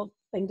difficult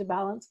thing to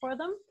balance for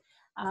them.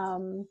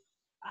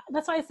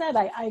 That's why I said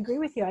I agree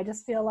with you. I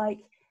just feel like,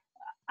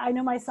 I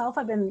know myself,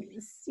 I've been,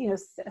 you know,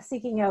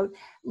 seeking out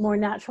more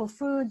natural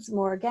foods,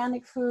 more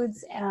organic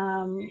foods.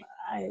 And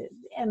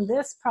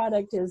this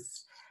product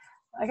is,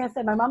 like I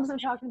said, my mom's been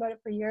talking about it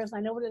for years, and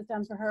I know what it's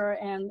done for her.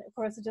 And of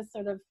course, it's just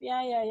sort of,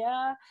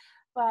 yeah.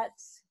 But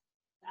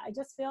I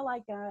just feel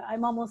like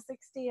I'm almost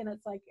 60, and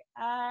it's like,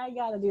 I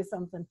got to do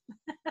something.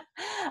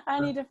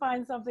 I need to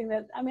find something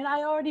that, I mean,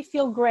 I already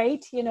feel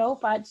great, you know,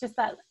 but just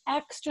that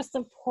extra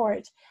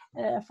support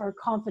for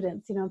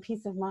confidence, you know,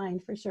 peace of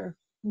mind, for sure.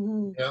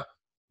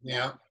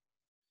 Yeah.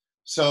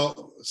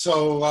 So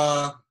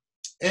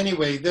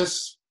anyway,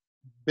 this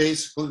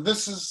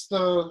is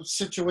the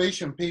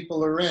situation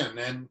people are in,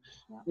 and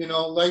you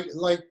know,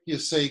 like you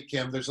say,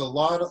 Kim, there's a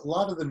lot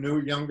of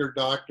the younger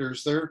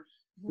doctors. They're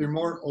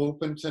more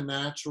open to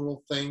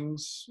natural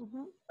things.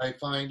 I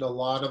find a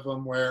lot of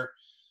them, where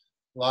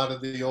a lot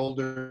of the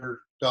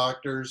older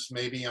doctors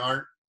maybe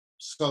aren't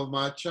so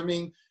much. I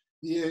mean,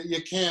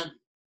 you can't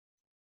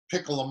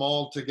pickle them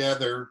all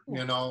together.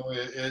 You know,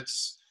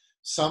 it's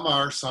some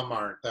are, some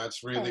aren't.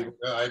 That's really,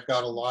 I've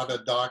got a lot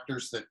of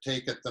doctors that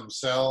take it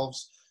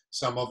themselves.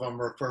 Some of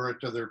them refer it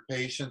to their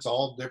patients,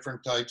 all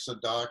different types of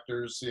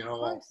doctors, you know,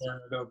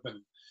 alternative and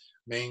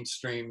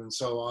mainstream and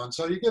so on.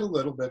 So you get a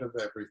little bit of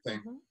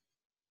everything.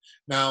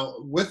 Now,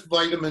 with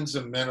vitamins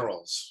and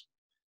minerals,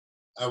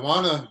 I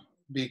want to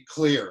be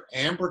clear.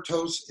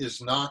 Ambertose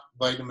is not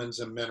vitamins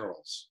and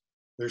minerals.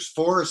 There's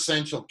 4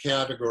 essential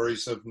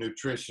categories of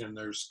nutrition.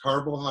 There's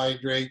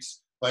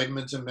carbohydrates,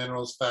 vitamins and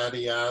minerals,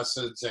 fatty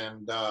acids,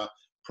 and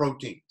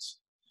proteins.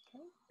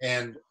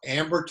 And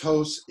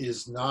ambertose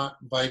is not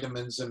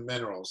vitamins and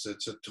minerals.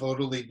 It's a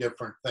totally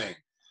different thing.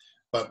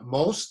 But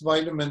most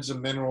vitamins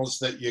and minerals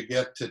that you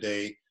get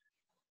today,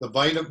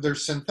 they're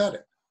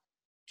synthetic.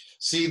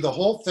 See, the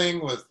whole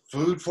thing with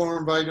food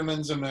form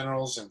vitamins and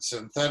minerals and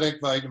synthetic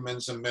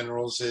vitamins and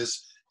minerals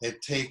is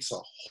it takes a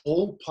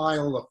whole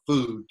pile of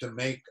food to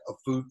make a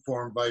food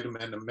form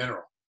vitamin and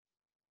mineral.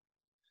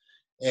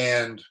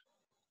 And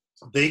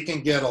they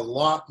can get a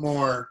lot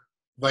more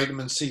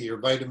vitamin C or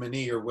vitamin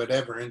E or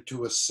whatever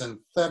into a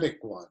synthetic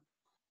one.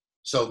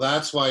 So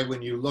that's why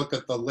when you look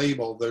at the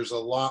label, there's a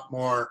lot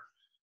more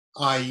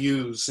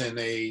IUs in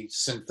a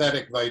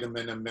synthetic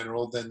vitamin and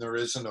mineral than there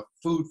is in a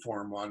food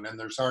form one, and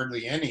there's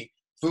hardly any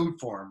food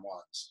form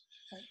ones.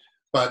 Right.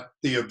 But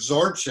the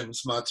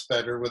absorption's much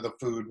better with a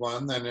food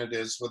one than it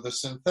is with a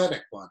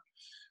synthetic one.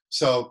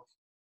 So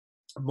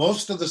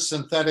most of the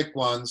synthetic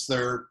ones,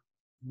 they're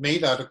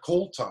made out of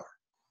coal tar.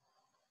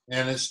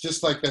 And it's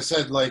just like I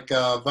said, like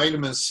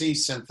vitamin C,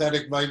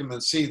 synthetic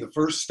vitamin C, the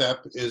first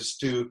step is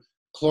to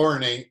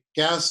chlorinate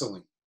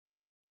gasoline.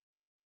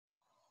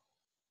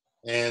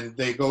 And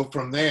they go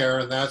from there,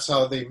 and that's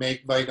how they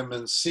make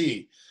vitamin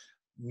C.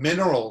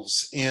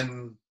 Minerals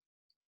in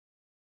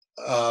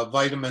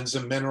vitamins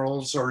and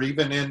minerals, or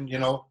even in,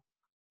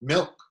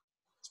 milk,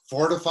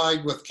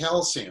 fortified with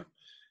calcium.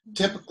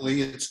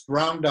 Typically, it's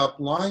ground up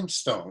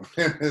limestone,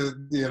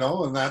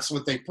 and that's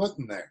what they put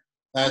in there.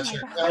 That's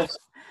your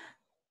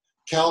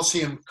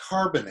calcium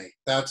carbonate.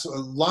 That's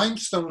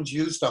limestone's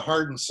used to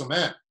harden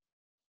cement.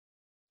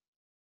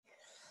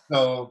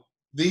 So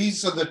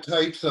these are the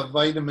types of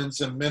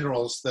vitamins and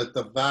minerals that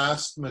the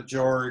vast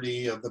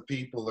majority of the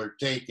people are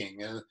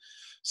taking. And it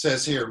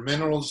says here,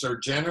 minerals are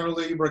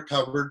generally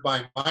recovered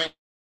by mining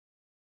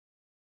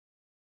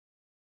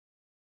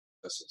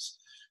processes.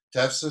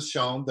 Tests have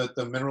shown that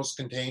the minerals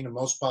contained in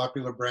most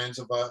popular brands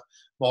of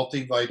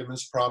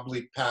multivitamins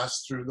probably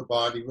pass through the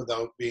body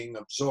without being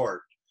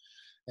absorbed.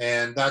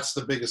 And that's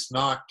the biggest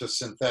knock to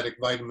synthetic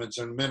vitamins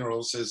and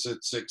minerals, is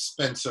it's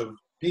expensive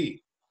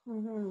pee.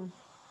 Mm-hmm.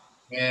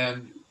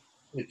 And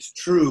it's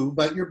true,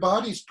 but your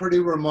body's pretty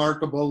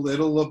remarkable.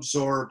 It'll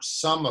absorb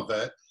some of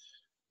it,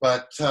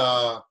 but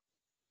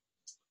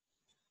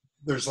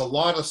there's a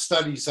lot of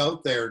studies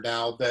out there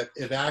now that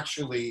it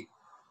actually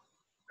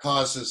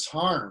causes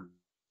harm.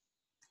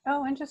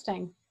 Oh,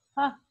 interesting.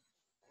 Huh.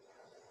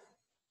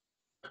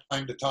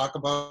 Time to talk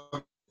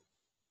about,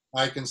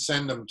 I can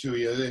send them to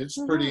you. It's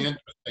pretty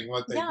interesting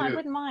what they do. Yeah, I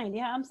wouldn't mind.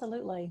 Yeah,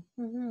 absolutely.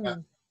 Mm-hmm. Yeah.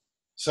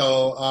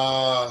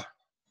 So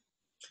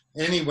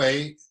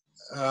anyway,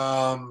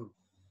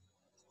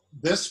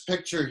 this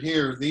picture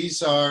here,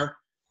 these are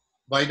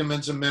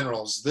vitamins and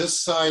minerals. This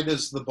side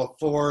is the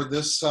before,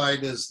 this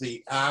side is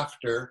the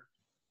after.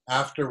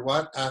 After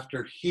what?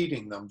 After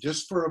heating them,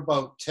 just for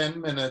about 10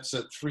 minutes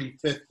at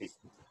 350.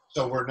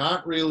 So we're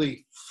not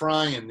really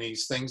frying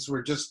these things.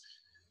 We're just,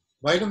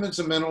 vitamins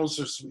and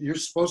minerals, you're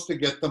supposed to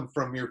get them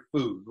from your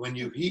food. When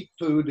you heat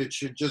food, it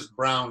should just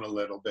brown a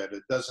little bit.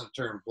 It doesn't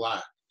turn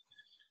black.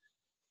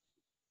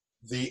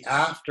 The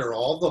after,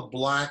 all the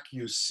black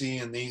you see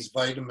in these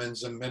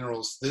vitamins and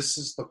minerals, this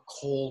is the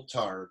coal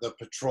tar, the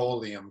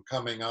petroleum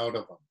coming out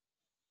of them.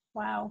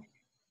 Wow.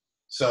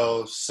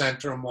 So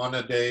Centrum 1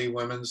 a day,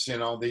 women's,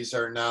 these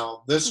are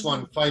now, this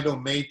one,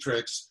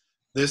 Phytomatrix,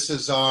 this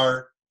is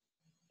our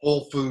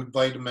whole food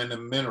vitamin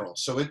and mineral.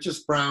 So it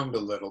just browned a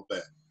little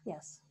bit.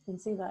 Yes, you can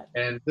see that.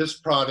 And this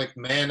product,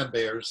 Mana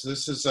Bears,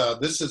 this is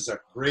a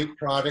great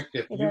product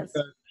if you've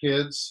got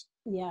kids.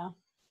 Yeah.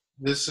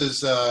 This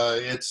is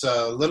it's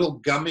a little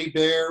gummy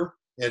bear.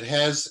 It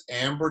has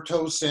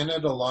ambertose in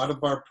it. A lot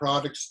of our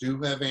products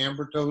do have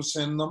ambertose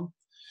in them,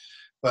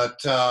 but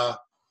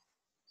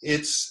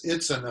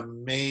it's an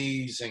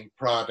amazing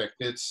product.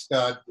 It's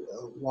got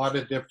a lot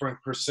of different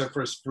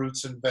cruciferous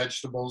fruits and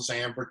vegetables,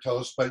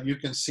 ambertose, but you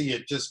can see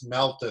it just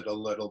melted a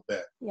little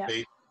bit,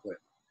 basically.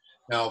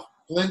 Now,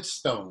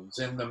 Flintstones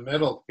in the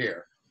middle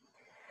here.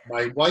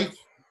 My wife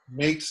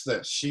makes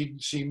this.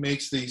 She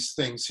makes these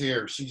things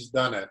here. She's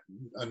done it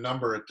a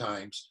number of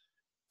times.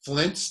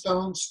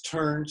 Flintstones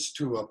turns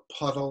to a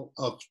puddle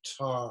of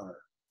tar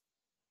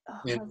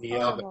in the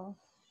oven.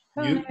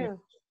 Who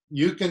knew?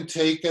 You can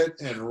take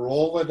it and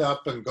roll it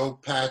up and go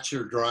patch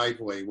your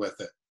driveway with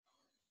it.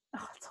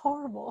 Oh, it's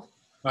horrible.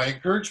 I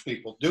encourage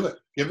people, do it.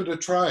 Give it a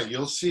try.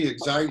 You'll see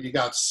exactly. You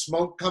got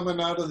smoke coming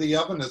out of the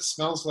oven. It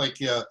smells like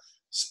you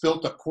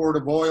spilt a quart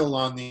of oil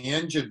on the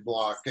engine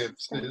block. And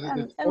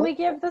we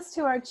give this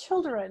to our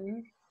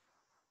children.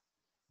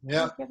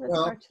 Yeah. We give this to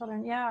our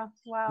children. Yeah.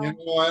 Wow. You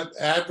know what?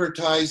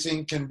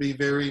 Advertising can be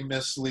very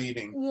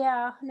misleading.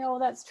 Yeah. No,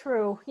 that's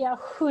true. Yeah.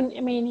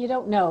 You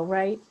don't know,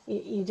 right?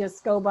 You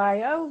just go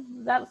by, oh,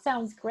 that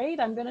sounds great.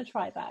 I'm going to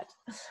try that.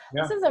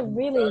 Yeah. This is a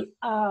really,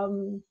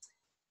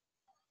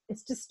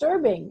 it's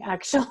disturbing,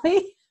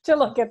 actually. to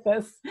look at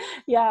this.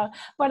 Yeah.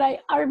 But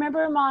I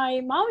remember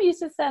my mom used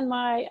to send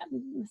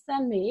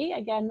me,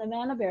 again, the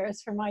Manna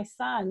Bears for my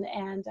son,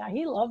 and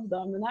he loved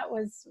them. And that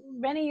was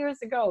many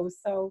years ago.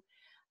 So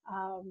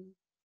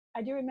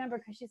I do remember,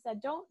 because she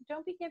said,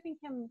 don't be giving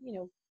him,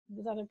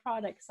 these other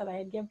products that I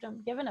had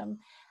given him.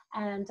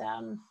 And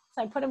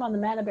so I put him on the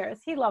Manna Bears.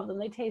 He loved them.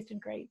 They tasted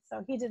great.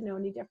 So he didn't know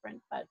any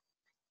different, but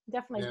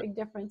definitely a big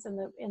difference in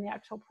the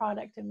actual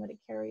product and what it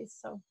carries.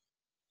 So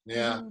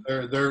yeah,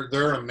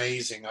 they're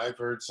amazing. I've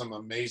heard some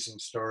amazing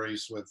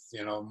stories with,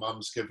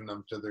 moms giving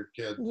them to their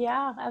kids.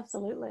 Yeah,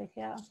 absolutely.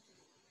 Yeah.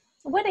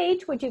 What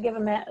age would you give the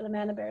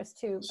Manna Bears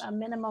to? A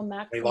minimum,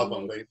 maximum? They love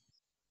them.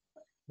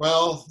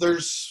 Well,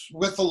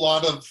 with a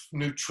lot of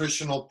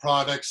nutritional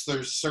products,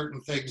 there's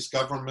certain things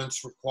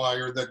governments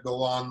require that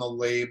go on the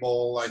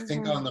label. I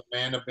think on the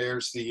Manna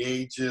Bears, the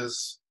age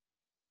is,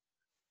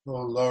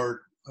 oh Lord,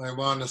 I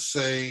want to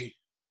say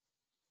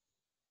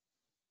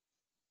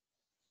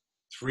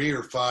 3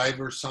 or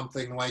 5 or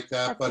something like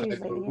that, but I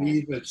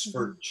believe it's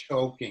for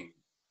choking.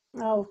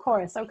 Oh, of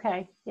course.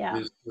 Okay. Yeah.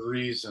 Is the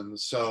reason.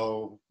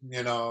 So,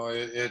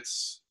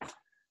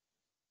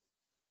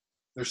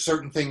 there's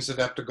certain things that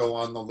have to go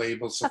on the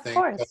labels. Of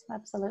course.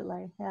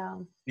 Absolutely. Yeah.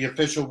 The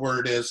official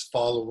word is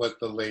follow what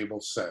the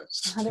label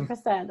says.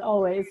 100%.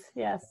 Always.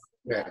 Yes.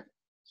 Okay.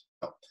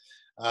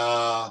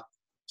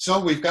 So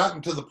we've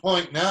gotten to the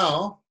point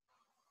now,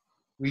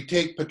 we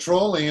take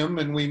petroleum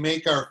and we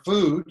make our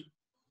food,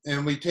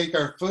 and we take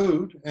our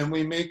food and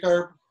we make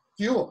our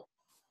fuel.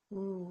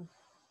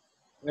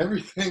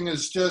 Everything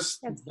is just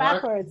it's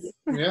backwards.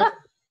 Yeah.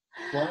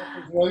 Black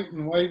is white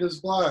and white is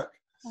black.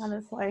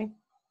 Honestly.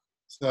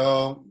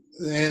 So,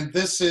 and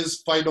this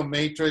is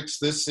Phytomatrix.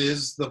 This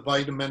is the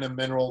vitamin and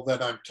mineral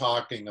that I'm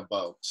talking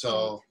about.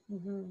 So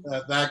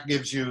that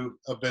gives you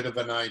a bit of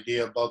an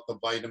idea about the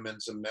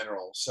vitamins and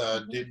minerals.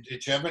 Did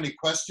you have any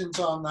questions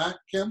on that,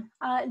 Kim?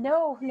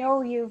 No,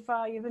 you've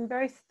been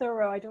very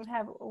thorough. I don't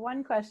have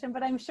one question,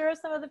 but I'm sure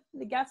some of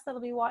the guests that'll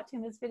be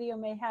watching this video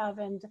may have.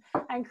 And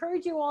I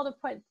encourage you all to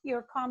put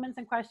your comments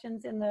and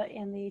questions in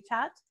the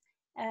chat.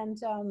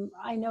 And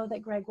I know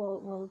that Gregg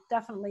will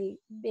definitely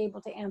be able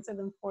to answer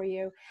them for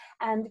you.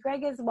 And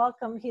Gregg is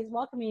welcome. He's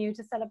welcoming you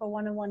to set up a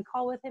one-on-one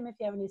call with him if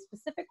you have any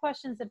specific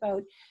questions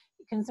about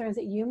concerns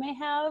that you may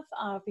have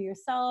for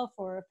yourself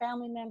or a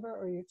family member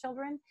or your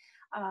children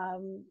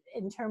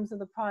in terms of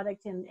the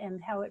product and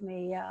how it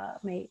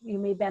you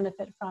may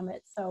benefit from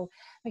it. So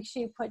make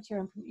sure you put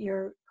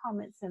your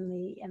comments in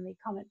the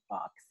comment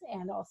box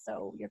and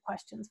also your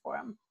questions for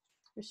him,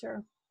 for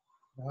sure.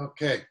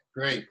 Okay,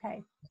 great.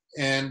 Okay.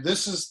 And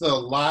this is the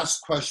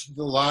last question,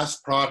 the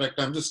last product.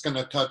 I'm just going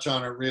to touch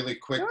on it really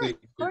quickly,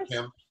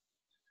 Kim.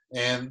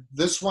 And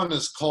this one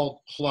is called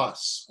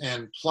Plus.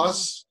 And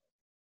Plus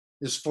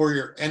is for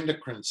your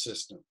endocrine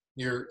system.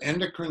 Your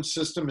endocrine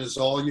system is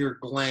all your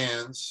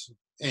glands,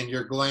 and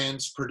your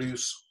glands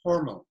produce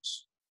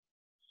hormones.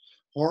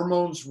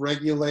 Hormones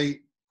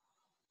regulate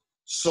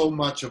so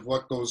much of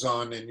what goes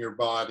on in your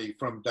body,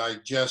 from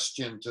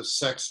digestion to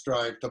sex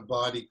drive to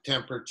body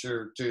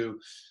temperature to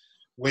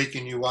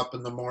waking you up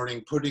in the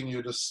morning, putting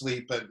you to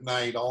sleep at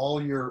night,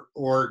 all your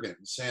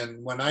organs.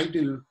 And when I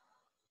do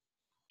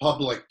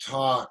public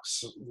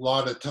talks, a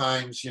lot of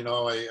times,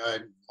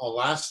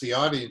 I'll ask the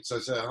audience, I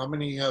say, how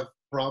many have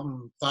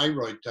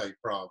thyroid type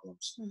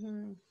problems?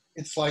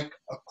 It's like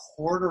a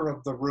quarter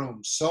of the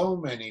room. So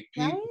many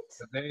people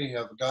today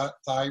have got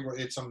thyroid.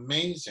 It's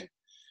amazing.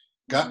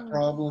 Gut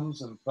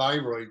problems and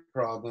thyroid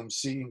problems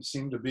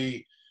seem to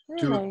be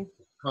two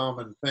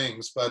common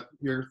things, but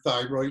your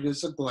thyroid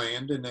is a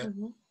gland and it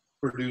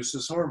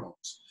produces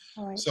hormones.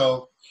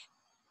 So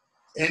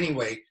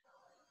anyway,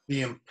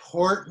 the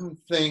important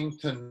thing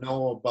to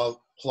know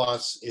about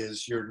Plus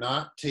is you're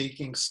not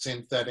taking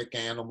synthetic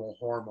animal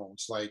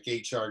hormones like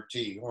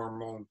HRT,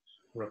 hormone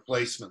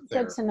replacement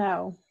therapy. Good to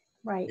know.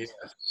 Right.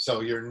 Yeah.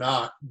 So you're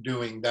not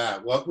doing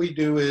that. What we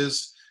do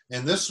is,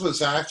 and this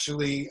was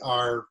actually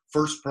our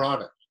first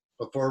product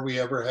before we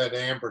ever had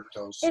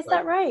Ambertose. Is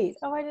that right?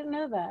 Oh, I didn't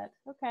know that.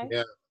 Okay.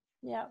 Yeah.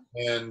 Yeah.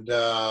 And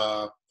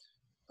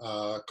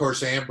of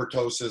course,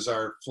 Ambertose is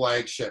our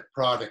flagship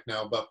product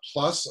now, but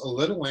Plus, a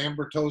little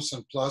Ambertose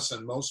and Plus,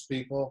 and most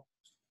people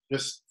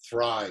just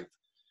thrive.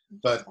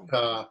 But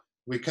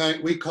we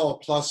call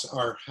Plus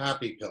our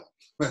happy pill.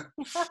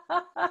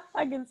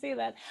 I can see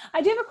that.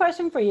 I do have a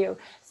question for you.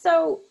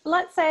 So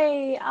let's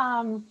say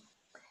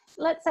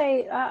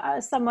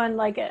someone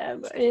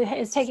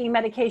is taking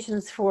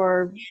medications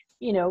for,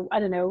 I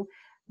don't know,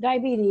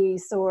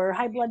 diabetes or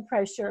high blood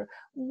pressure.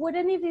 Would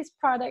any of these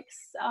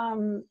products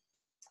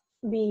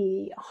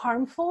be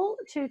harmful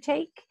to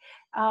take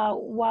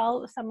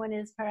while someone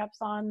is perhaps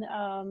on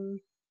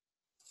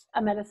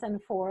a medicine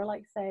for,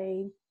 like,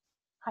 say,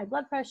 high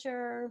blood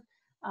pressure,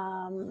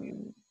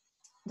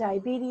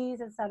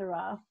 diabetes,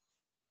 etc.?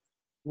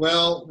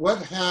 Well,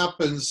 what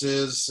happens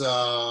is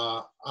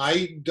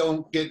I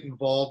don't get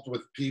involved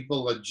with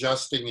people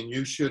adjusting, and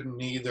you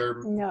shouldn't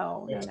either.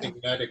 No.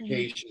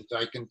 Medications.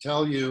 I can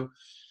tell you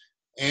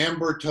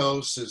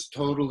Ambertose is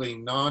totally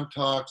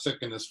non-toxic,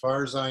 and as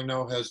far as I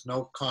know, has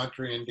no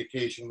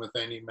contraindication with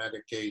any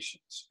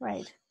medications.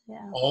 Right.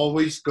 Yeah.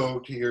 Always go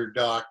to your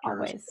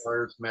doctor as Always.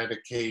 far as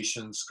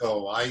medications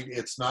go.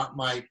 It's not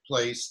my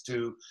place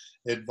to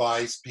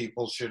advise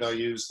people, should I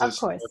use Of this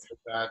drug course. or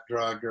that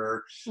drug,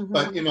 or,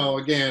 but Mm-hmm.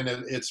 again,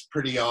 it's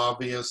pretty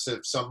obvious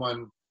if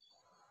someone,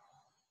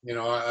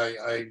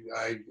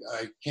 I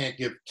can't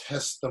give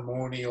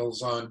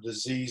testimonials on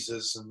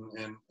diseases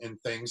and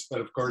things,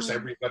 but of course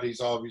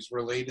everybody's always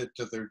related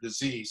to their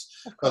disease.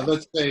 Of But course.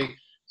 let's say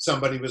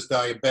somebody was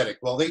diabetic.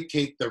 Well, they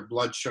take their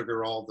blood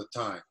sugar all the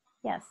time.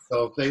 Yes.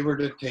 So if they were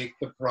to take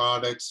the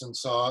products and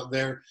saw,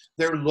 they're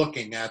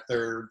looking at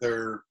their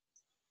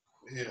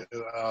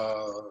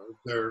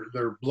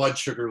blood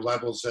sugar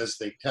levels as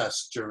they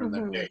test during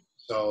the day.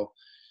 So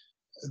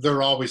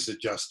they're always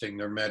adjusting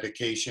their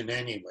medication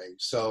anyway.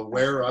 So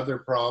where other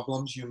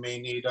problems, you may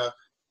need a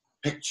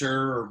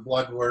picture or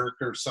blood work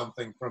or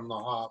something from the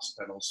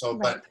hospital. So,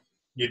 but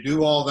you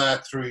do all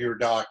that through your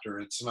doctor.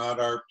 It's not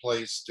our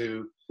place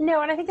to.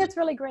 No, and I think that's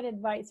really great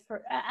advice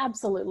for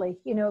absolutely,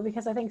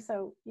 because I think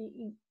so.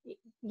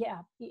 Yeah,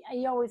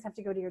 you always have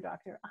to go to your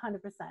doctor, 100%.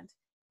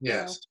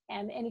 Yes.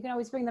 And you can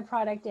always bring the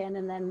product in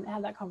and then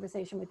have that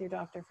conversation with your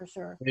doctor for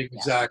sure.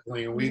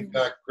 Exactly. And we've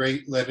got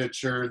great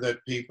literature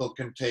that people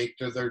can take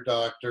to their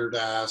doctor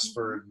to ask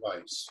for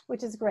advice.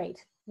 Which is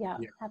great. Yeah.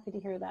 Happy to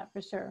hear that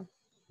for sure.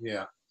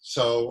 Yeah.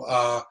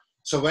 So,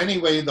 so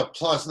anyway,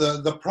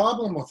 the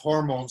problem with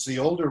hormones, the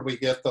older we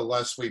get, the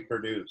less we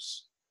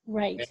produce.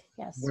 Right. And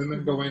yes.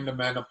 Women go into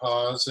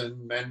menopause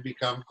and men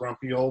become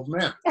grumpy old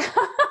men.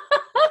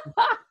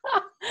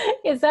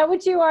 Is that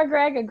what you are,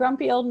 Greg? A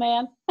grumpy old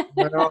man?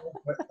 Well,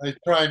 I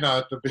try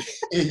not to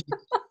be.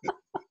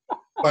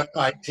 But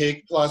I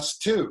take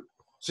 +2.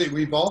 See,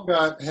 we've all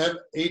have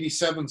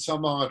 87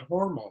 some odd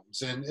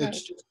hormones, and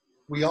it's just,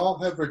 we all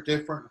have a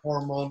different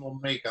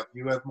hormonal makeup.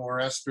 You have more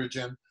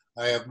estrogen,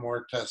 I have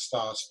more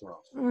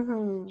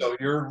testosterone. So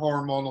your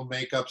hormonal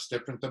makeup's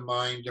different than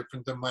mine,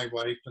 different than my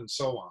wife, and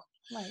so on.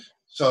 Right.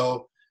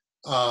 So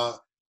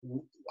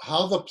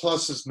how the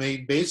plus is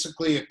made,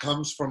 basically it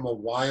comes from a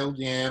wild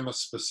yam, a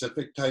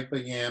specific type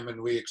of yam,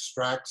 and we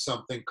extract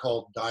something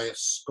called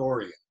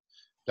diascoria.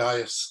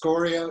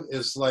 Diascoria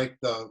is like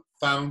the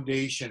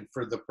foundation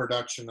for the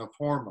production of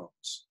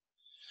hormones.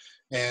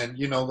 And,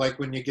 like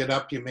when you get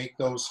up, you make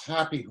those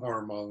happy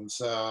hormones,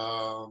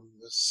 serotonin,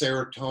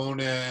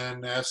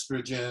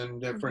 estrogen,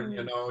 different,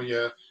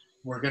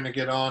 we're going to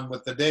get on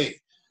with the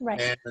day.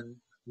 Right. And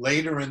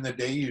later in the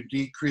day, you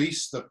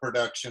decrease the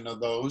production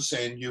of those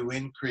and you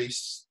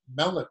increase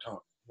melatonin,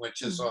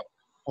 which is a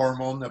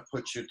hormone that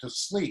puts you to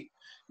sleep.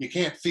 You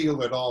can't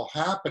feel it all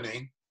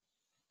happening.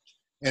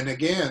 And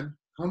again,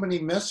 how many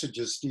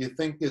messages do you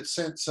think get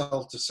sent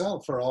cell to cell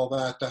for all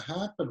that to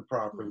happen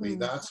properly?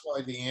 That's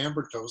why the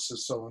ambertose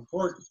is so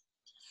important.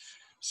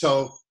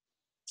 So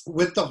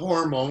with the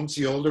hormones,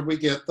 the older we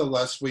get, the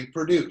less we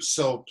produce.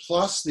 So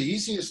plus, the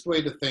easiest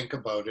way to think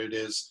about it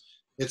is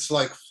it's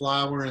like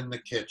flour in the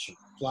kitchen.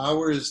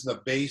 Flour is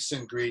the base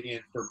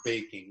ingredient for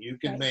baking. You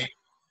can make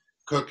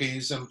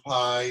cookies and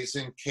pies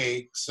and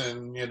cakes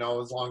and,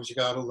 as long as you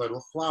got a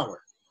little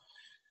flour.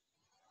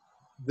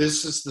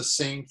 This is the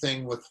same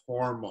thing with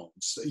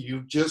hormones.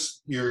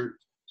 You're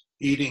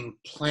eating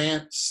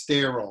plant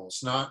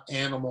sterols, not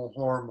animal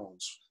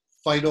hormones,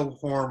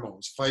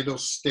 phytohormones,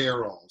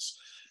 phytosterols.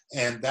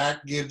 And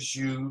that gives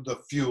you the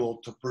fuel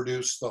to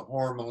produce the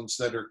hormones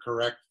that are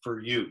correct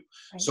for you.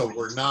 Right. So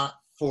we're not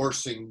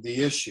forcing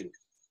the issue.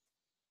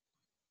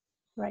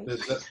 Right.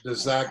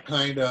 Does that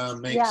kind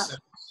of make sense?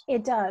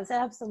 It does,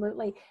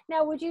 absolutely.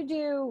 Now, would you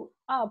do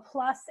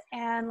plus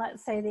and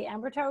let's say the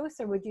ambertose,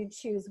 or would you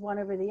choose one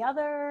over the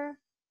other?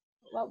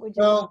 What would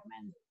you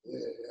recommend?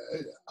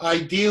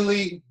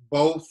 Ideally,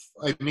 both.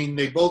 I mean,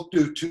 they both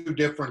do two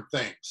different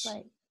things.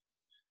 Right.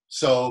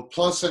 So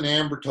plus and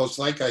ambertose,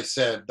 like I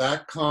said,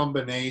 that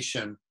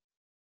combination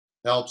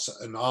helps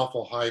an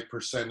awful high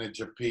percentage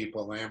of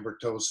people,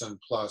 ambertose and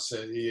plus.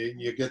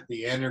 You get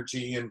the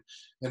energy, and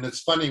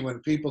it's funny when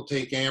people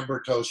take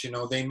ambertose,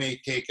 they may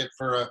take it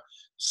for a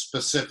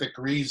specific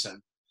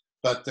reason,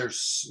 but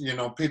there's,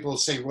 people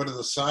say, what are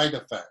the side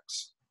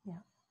effects? Yeah.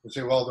 They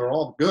say, well, they're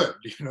all good.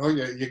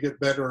 You get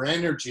better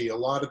energy. A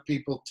lot of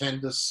people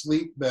tend to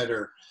sleep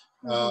better,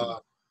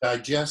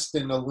 digest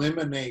and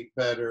eliminate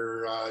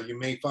better. You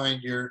may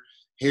find your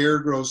hair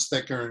grows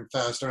thicker and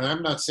faster. And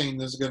I'm not saying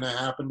this is going to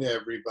happen to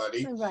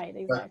everybody. Right,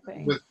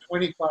 exactly. But with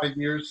 25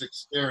 years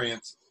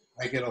experience,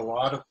 I get a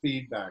lot of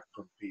feedback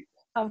from people.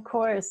 Of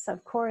course,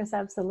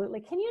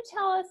 absolutely. Can you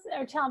tell us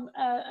or tell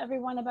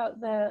everyone about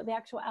the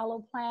actual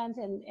aloe plant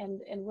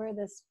and where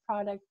this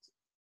product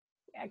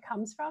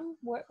comes from?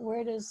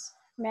 Where does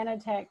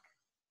Manatech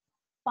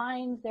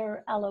find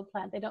their aloe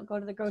plant? They don't go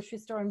to the grocery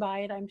store and buy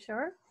it, I'm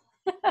sure.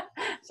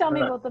 Tell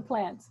me about the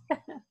plant.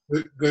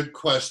 Good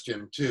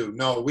question too.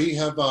 No, we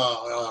have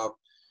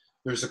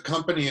there's a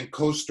company in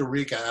Costa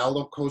Rica,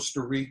 Aloe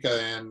Costa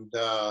Rica, and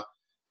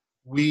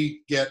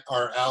we get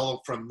our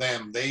aloe from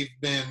them. They've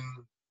been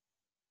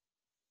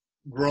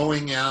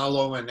growing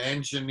aloe and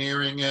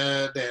engineering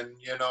it and,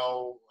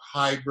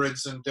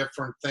 hybrids and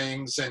different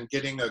things and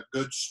getting a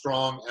good,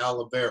 strong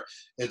aloe vera.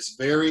 It's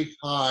very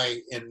high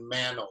in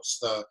mannose.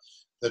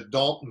 The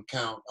Dalton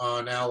count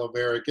on aloe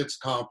vera gets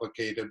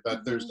complicated,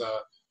 but there's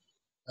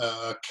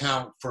a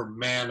count for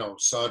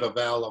mannose out of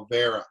aloe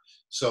vera.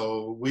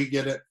 So we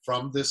get it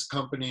from this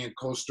company in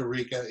Costa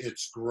Rica.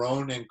 It's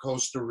grown in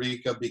Costa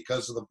Rica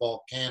because of the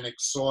volcanic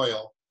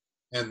soil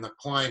and the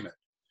climate.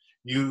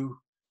 You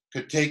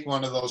could take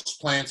one of those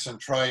plants and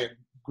try it,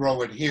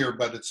 grow it here,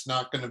 but it's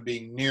not going to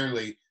be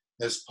nearly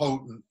as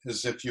potent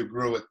as if you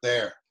grew it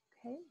there.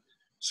 Okay.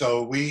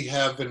 So we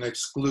have an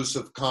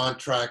exclusive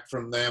contract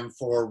from them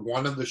for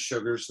one of the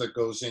sugars that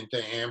goes into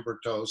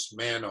ambertose,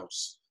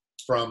 mannose,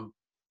 from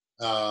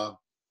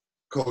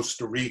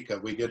Costa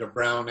Rica. We get a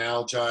brown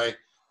algae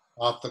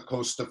off the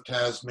coast of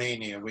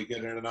Tasmania. We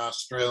get an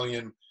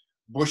Australian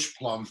bush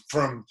plum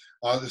from,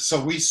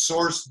 so we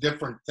source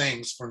different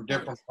things from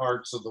different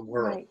parts of the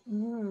world. Right.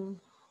 Mm.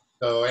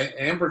 So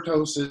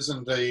ambertose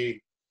isn't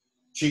a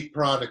cheap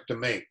product to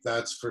make,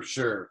 that's for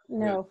sure.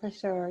 No, for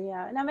sure,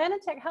 yeah. Now,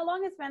 Manatech, how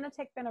long has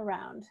Manatech been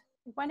around?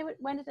 When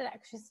did it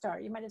actually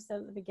start? You might have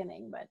said at the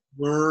beginning, but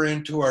We're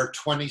into our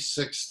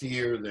 26th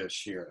year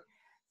this year.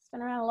 it's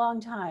been around a long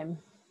time.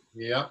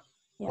 Yep,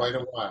 quite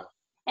a while.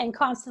 And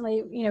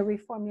constantly,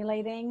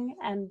 reformulating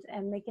and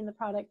making the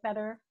product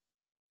better.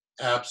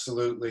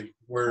 Absolutely.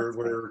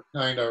 We're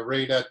kind of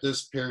right at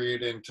this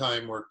period in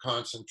time, we're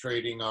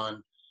concentrating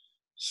on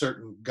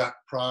certain gut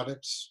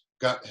products,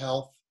 gut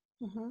health.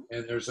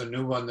 And there's a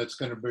new one that's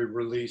going to be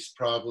released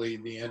probably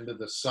the end of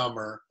the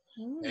summer.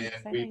 And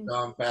Exciting. we've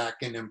gone back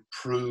and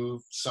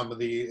improved some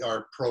of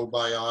our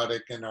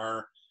probiotic and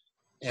our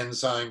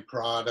enzyme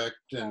product.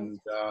 And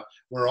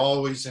we're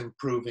always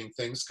improving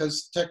things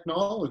because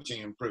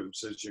technology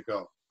improves as you go.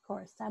 Of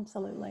course,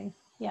 absolutely.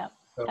 Yeah,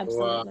 So,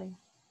 absolutely.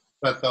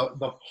 But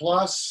the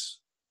plus,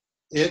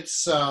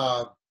 it's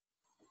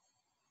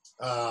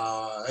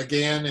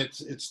again,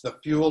 it's the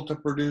fuel to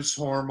produce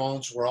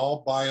hormones. We're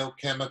all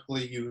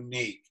biochemically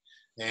unique,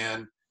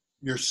 and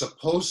you're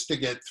supposed to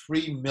get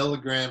 3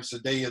 milligrams a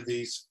day of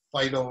these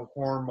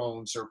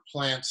phytohormones or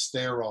plant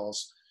sterols,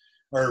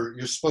 or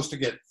you're supposed to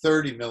get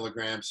 30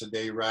 milligrams a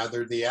day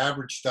rather. The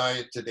average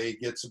diet today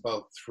gets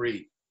about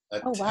 3,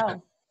 a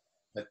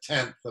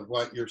tenth of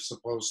what you're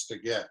supposed to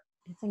get.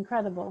 It's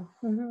incredible.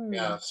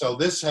 Yeah, so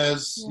this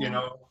has,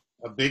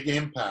 a big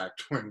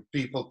impact when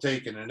people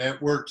take it, and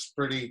it works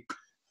pretty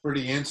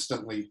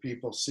instantly.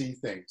 People see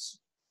things.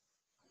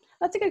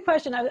 That's a good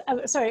question.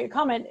 Sorry, a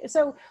comment.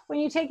 So when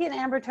you take an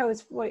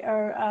ambertose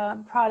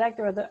or product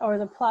or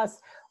the plus,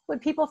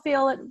 would people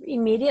feel it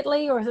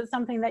immediately, or is it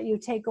something that you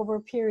take over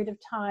a period of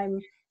time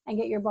and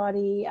get your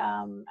body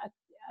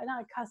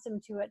not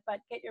accustomed to it, but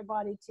get your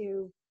body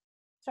to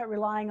start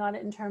relying on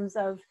it in terms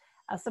of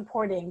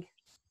supporting?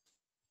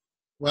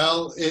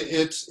 Well,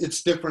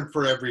 it's different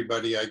for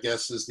everybody, I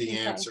guess, is the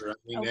answer. I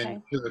mean,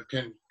 and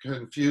to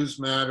confuse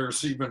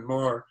matters even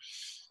more,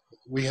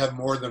 we have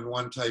more than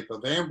one type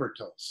of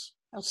ambertose.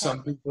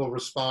 Some people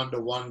respond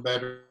to one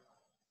better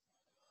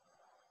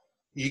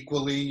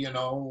equally,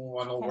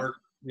 one will work,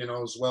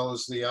 as well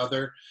as the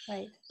other.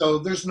 Right. So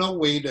there's no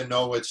way to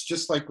know. It's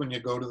just like when you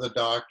go to the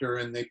doctor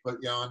and they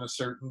put you on a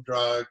certain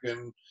drug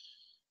and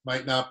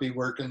might not be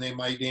working, they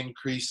might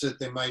increase it,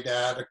 they might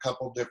add a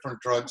couple different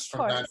drugs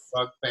from that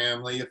drug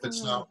family. If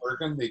it's not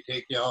working, they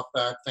take you off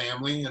that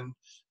family and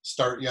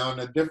start you on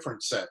a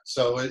different set.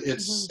 So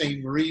it's the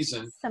same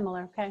reason.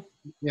 Similar, okay.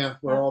 Yeah,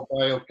 we're all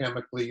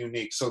biochemically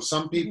unique. So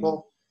some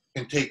people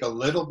can take a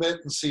little bit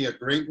and see a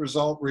great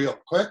result real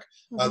quick.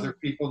 Other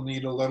people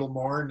need a little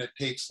more and it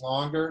takes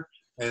longer.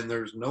 And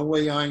there's no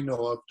way I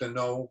know of to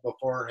know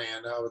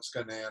beforehand how it's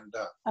going to end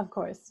up. Of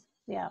course.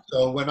 Yeah.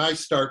 So when I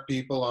start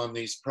people on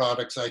these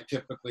products, I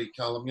typically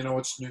tell them,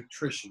 it's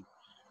nutrition.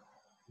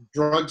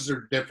 Drugs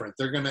are different.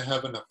 They're going to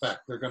have an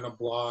effect. They're going to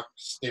block,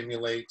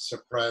 stimulate,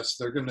 suppress.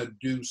 They're going to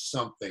do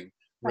something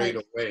right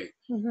away.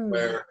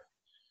 Where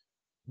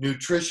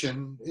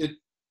nutrition, it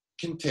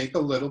can take a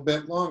little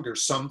bit longer.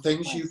 Some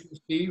things you can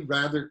see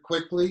rather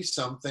quickly.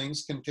 Some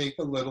things can take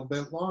a little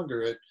bit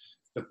longer. It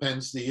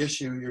depends the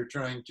issue you're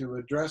trying to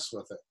address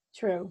with it.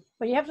 True.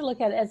 But you have to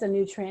look at it as a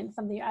nutrient,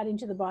 something you're adding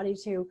to the body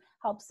to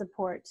help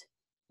support,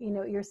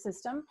 your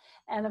system.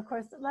 And of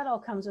course, that all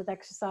comes with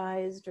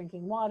exercise,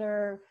 drinking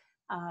water,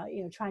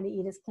 trying to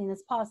eat as clean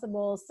as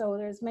possible. So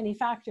there's many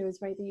factors,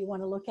 right, that you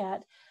want to look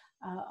at.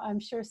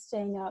 I'm sure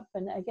staying up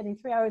and getting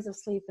 3 hours of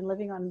sleep and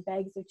living on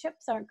bags of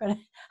chips aren't going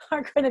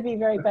to be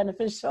very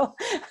beneficial.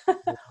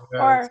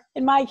 Or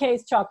in my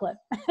case, chocolate.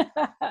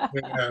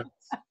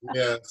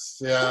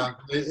 Yes.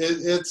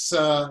 It's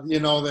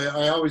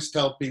I always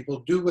tell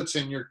people, do what's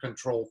in your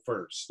control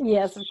first.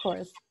 Yes, of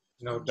course.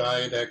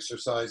 Diet,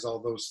 exercise,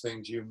 all those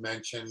things you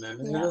mentioned,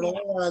 and it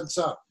all adds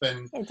up.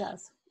 And it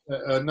does.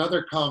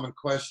 Another common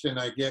question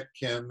I get,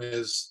 Kim,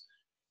 is,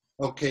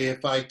 okay,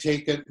 if I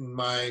take it and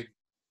my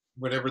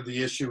whatever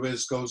the issue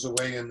is goes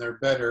away and they're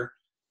better,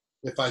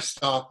 if I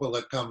stop, will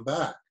it come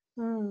back?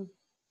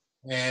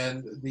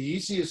 And the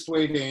easiest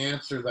way to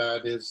answer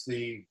that is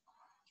the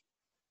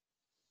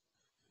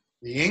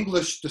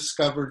English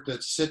discovered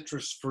that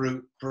citrus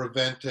fruit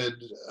prevented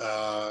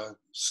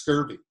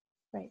scurvy.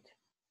 Right.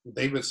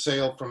 They would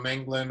sail from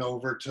England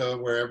over to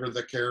wherever,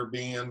 the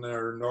Caribbean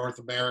or North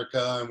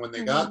America, and when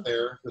they got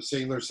there, the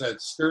sailors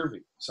had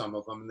scurvy, some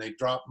of them, and they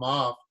dropped them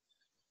off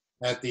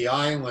at the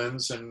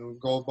islands and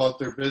go about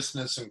their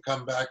business and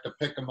come back to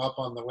pick them up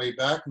on the way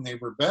back, and they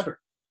were better.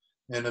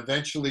 And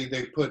eventually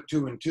they put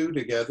two and two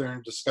together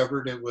and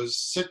discovered it was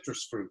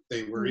citrus fruit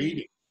they were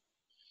eating.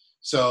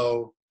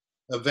 So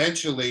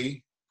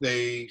eventually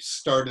they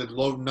started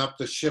loading up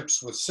the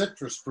ships with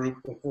citrus fruit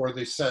before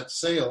they set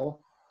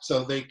sail,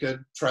 so they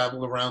could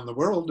travel around the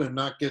world and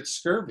not get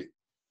scurvy.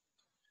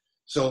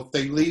 So if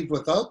they leave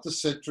without the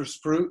citrus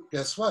fruit,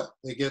 guess what?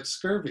 They get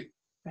scurvy.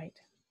 Right.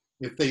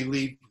 If they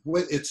leave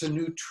with, it's a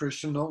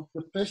nutritional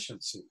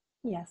deficiency.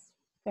 Yes.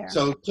 Fair.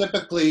 So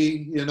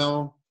typically, you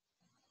know,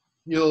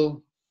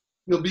 you'll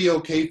be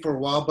okay for a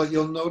while, but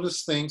you'll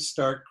notice things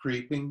start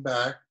creeping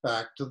back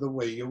to the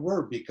way you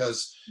were,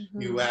 because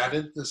you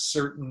added this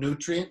certain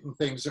nutrient and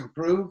things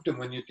improved, and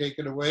when you take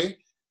it away,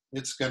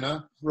 it's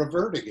gonna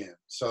revert again.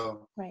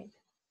 So right.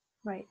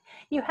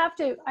 You have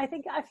to. I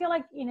feel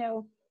like, you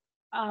know,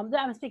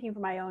 I'm speaking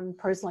from my own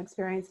personal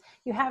experience.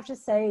 You have to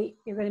say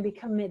you're going to be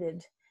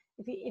committed.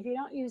 If you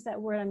don't use that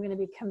word, I'm going to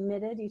be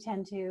committed, you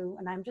tend to,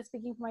 and I'm just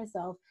speaking for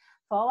myself,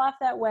 fall off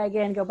that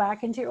wagon, go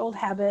back into your old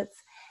habits.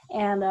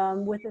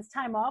 And with this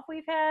time off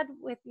we've had,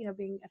 with, you know,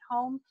 being at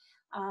home,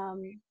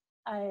 I'm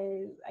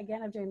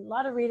doing a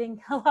lot of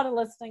reading, a lot of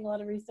listening, a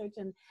lot of research,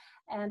 and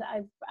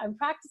I'm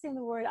practicing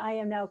the word. I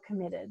am now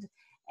committed,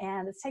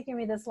 and it's taken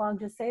me this long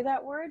to say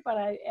that word, but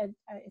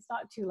it's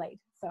not too late.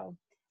 So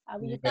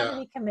you've got to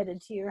be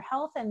committed to your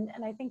health, and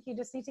I think you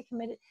just need to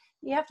commit it.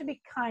 You have to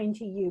be kind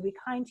to you, be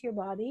kind to your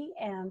body,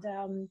 and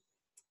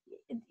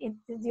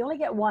you only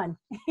get one.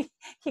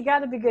 You got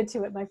to be good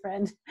to it, my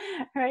friend.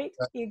 Right?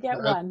 You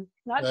get one,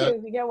 not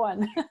two. You get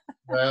one.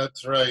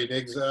 That's right.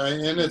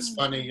 Exactly. And it's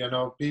funny, you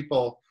know,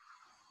 people,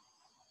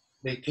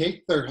 they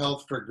take their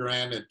health for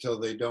granted till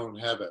they don't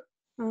have it.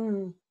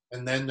 And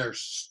then they're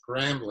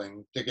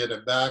scrambling to get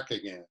it back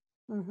again.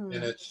 And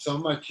it's so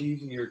much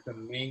easier to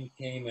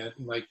maintain it,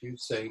 and like you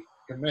say,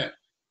 commit.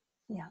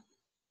 Yeah.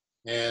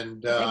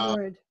 And big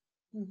word.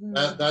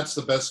 that's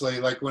the best way.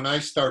 Like when I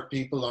start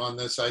people on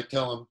this, I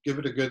tell them, give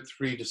it a good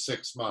 3 to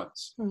 6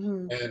 months.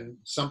 And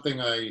something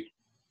I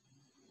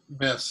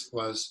missed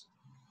was,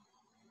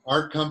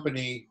 our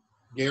company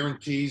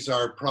guarantees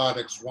our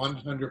products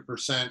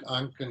 100%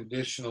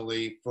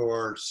 unconditionally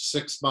for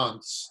 6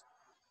 months,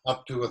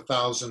 up to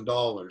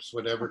 $1,000,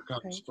 whatever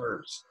comes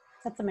first.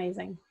 That's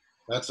amazing.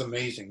 That's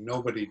amazing.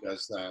 Nobody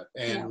does that.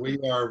 And we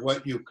are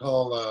what you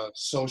call a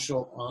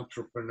social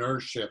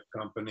entrepreneurship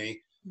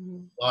company.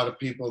 A lot of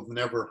people have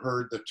never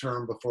heard the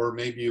term before.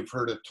 Maybe you've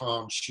heard of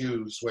Tom's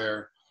Shoes,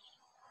 where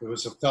there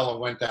was a fellow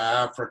went to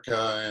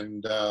Africa,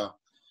 and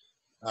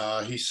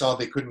he saw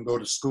they couldn't go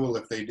to school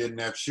if they didn't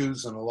have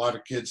shoes, and a lot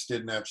of kids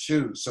didn't have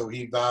shoes. So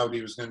he vowed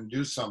he was going to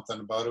do something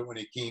about it. When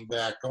he came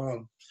back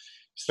home,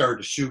 he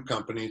started a shoe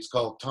company. It's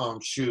called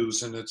Tom's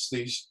Shoes, and it's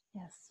these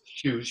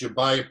shoes. You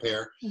buy a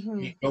pair,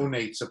 he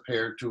donates a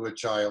pair to a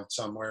child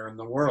somewhere in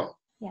the world.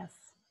 Yes.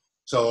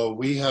 So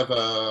we have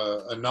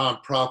a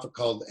nonprofit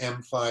called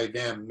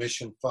M5M,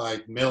 Mission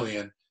 5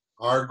 Million.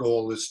 Our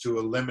goal is to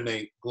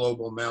eliminate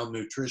global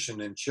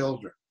malnutrition in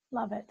children.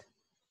 Love it.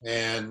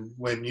 And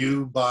when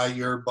you buy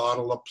your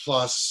bottle of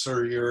Plus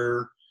or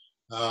your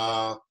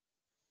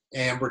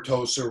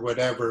Ambertos or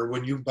whatever,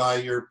 when you buy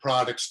your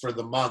products for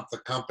the month, the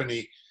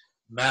company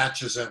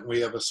matches it.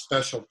 We have a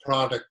special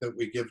product that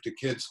we give to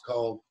kids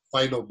called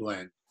Phyto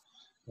Blend.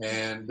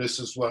 And this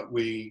is what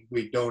we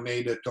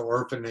donate it to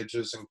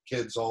orphanages and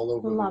kids all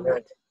over the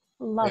world.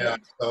 Love it.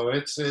 So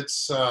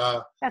it's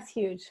that's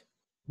huge.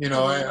 You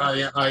know,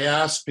 I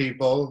ask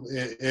people,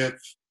 if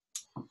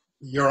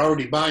you're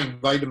already buying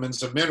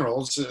vitamins and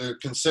minerals,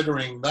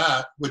 considering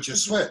that, would you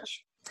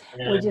switch?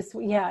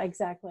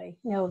 Exactly.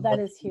 No, that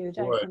is huge.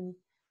 I've been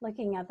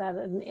looking at that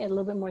a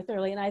little bit more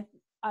thoroughly, and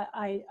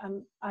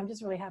I'm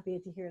just really happy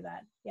to hear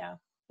that. Yeah,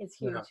 it's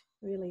huge.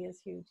 Really is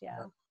huge.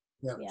 Yeah.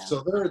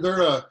 So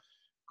they're a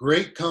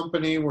great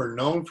company. We're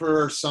known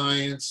for our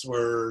science.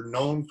 We're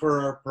known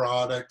for our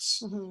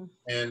products.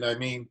 And I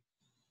mean,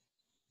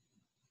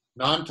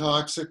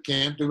 non-toxic,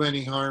 can't do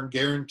any harm,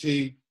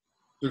 guaranteed.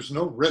 There's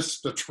no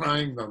risk to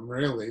trying them,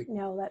 really.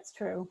 No, that's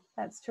true.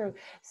 That's true.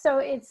 So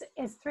it's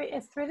 3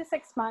 to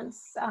 6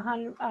 months,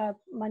 100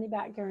 money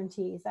back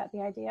guarantee. Is that the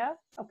idea?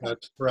 Okay.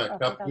 That's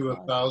correct. Up to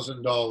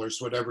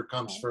 $1,000, whatever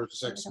comes first,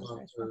 6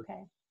 months.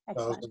 Okay.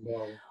 Excellent.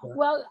 $1,000.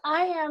 Well,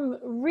 I am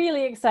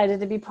really excited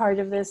to be part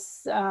of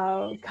this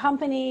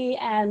company,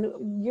 and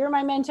you're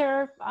my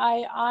mentor.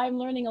 I'm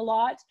learning a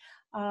lot.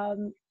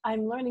 I'm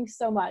learning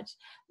so much.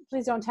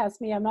 Please don't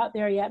test me. I'm not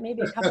there yet.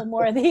 Maybe a couple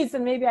more of these,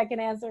 and maybe I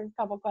can answer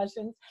a couple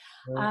questions.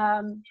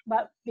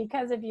 But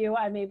because of you,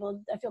 I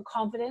feel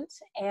confident,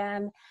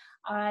 and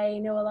I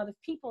know a lot of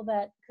people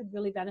that could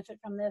really benefit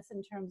from this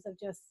in terms of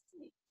just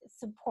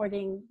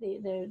supporting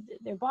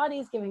their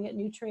bodies, giving it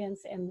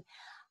nutrients, and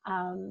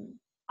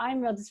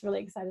I'm just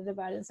really excited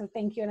about it. So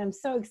thank you, and I'm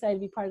so excited to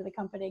be part of the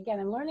company. Again,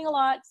 I'm learning a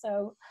lot,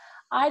 so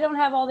I don't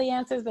have all the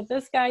answers, but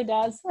this guy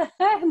does.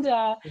 And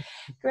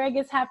Greg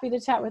is happy to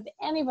chat with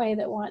anybody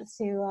that wants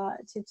to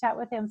chat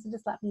with him. So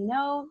just let me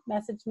know,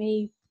 message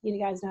me. You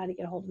guys know how to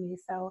get a hold of me.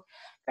 So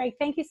Greg,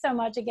 thank you so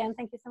much again.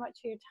 Thank you so much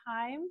for your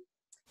time.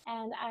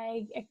 And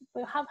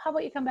how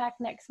about you come back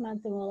next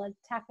month and we'll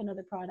attack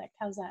another product.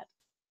 How's that?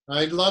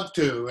 I'd love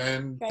to.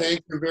 And Great.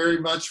 Thank you very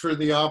much for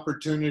the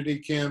opportunity,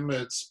 Kim.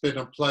 It's been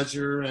a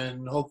pleasure,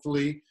 and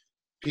hopefully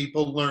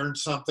people learn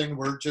something.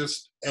 We're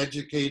just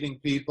educating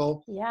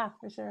people. Yeah,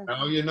 for sure.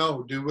 Now you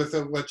know, do with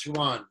it what you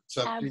want.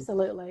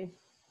 Absolutely.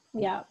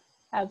 Yeah,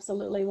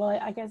 absolutely. Well,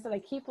 like I said, I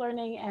keep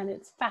learning, and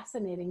it's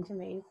fascinating to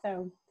me.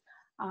 So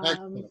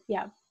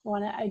yeah,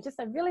 I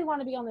really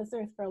want to be on this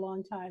earth for a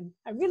long time.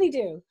 I really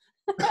do.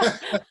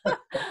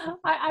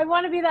 I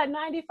want to be that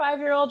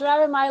 95-year-old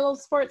driving my little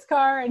sports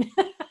car and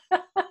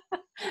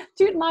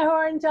tooting my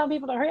horn and telling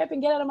people to hurry up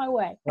and get out of my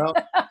way. Well,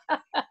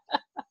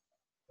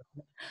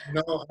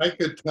 I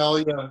could tell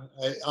you,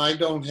 I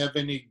don't have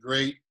any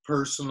great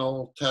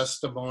personal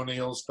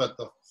testimonials, but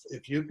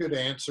if you could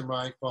answer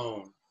my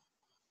phone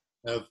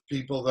of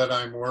people that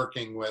I'm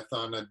working with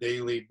on a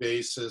daily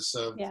basis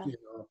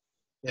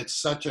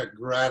it's such a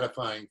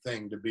gratifying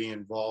thing to be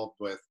involved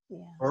with.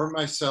 Yeah. For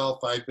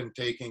myself, I've been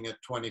taking it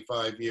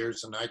 25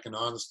 years, and I can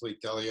honestly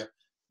tell you,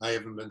 I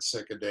haven't been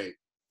sick a day.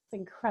 It's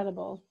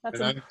incredible. That's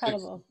and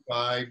incredible.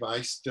 I'm 65.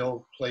 I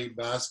still play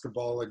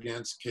basketball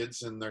against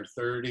kids in their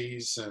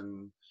 30s,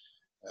 and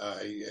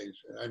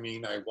I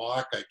mean, I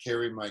walk, I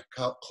carry my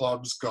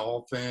clubs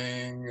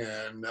golfing,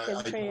 and I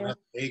don't have an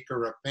ache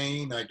or a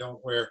pain. I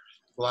don't wear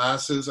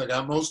glasses. I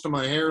got most of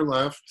my hair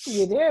left.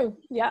 You do,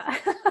 yeah.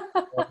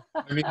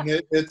 I mean,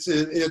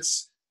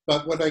 it's,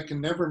 but what I can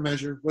never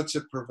measure, what's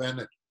it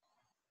prevented?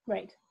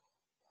 Right.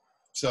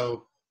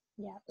 So,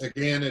 yeah.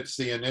 Again, it's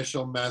the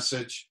initial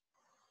message.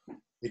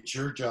 It's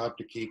your job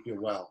to keep you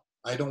well.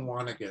 I don't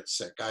want to get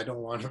sick. I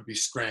don't want to be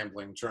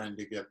scrambling trying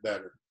to get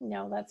better.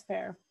 No, that's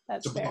fair.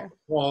 That's it's fair. About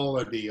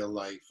quality of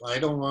life. I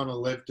don't want to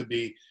live to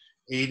be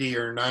 80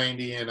 or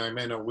 90 and I'm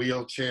in a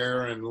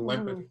wheelchair and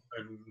limping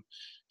and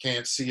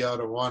can't see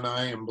out of one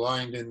eye and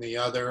blind in the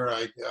other.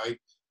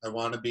 I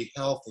want to be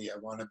healthy. I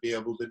want to be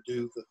able to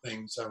do the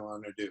things I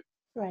want to do.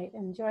 Right.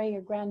 Enjoy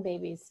your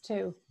grandbabies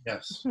too.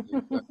 Yes.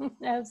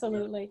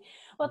 Absolutely.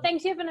 Well,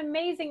 thanks. You have an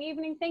amazing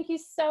evening. Thank you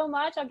so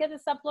much. I'll get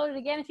this uploaded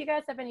again. If you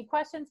guys have any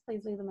questions,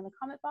 please leave them in the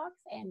comment box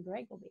and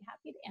Greg will be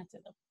happy to answer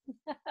them.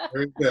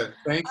 Very good.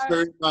 Thanks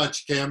very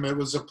much, Kim. It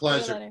was a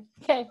pleasure.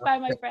 Okay. Bye,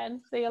 my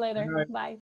friend. See you later. Bye.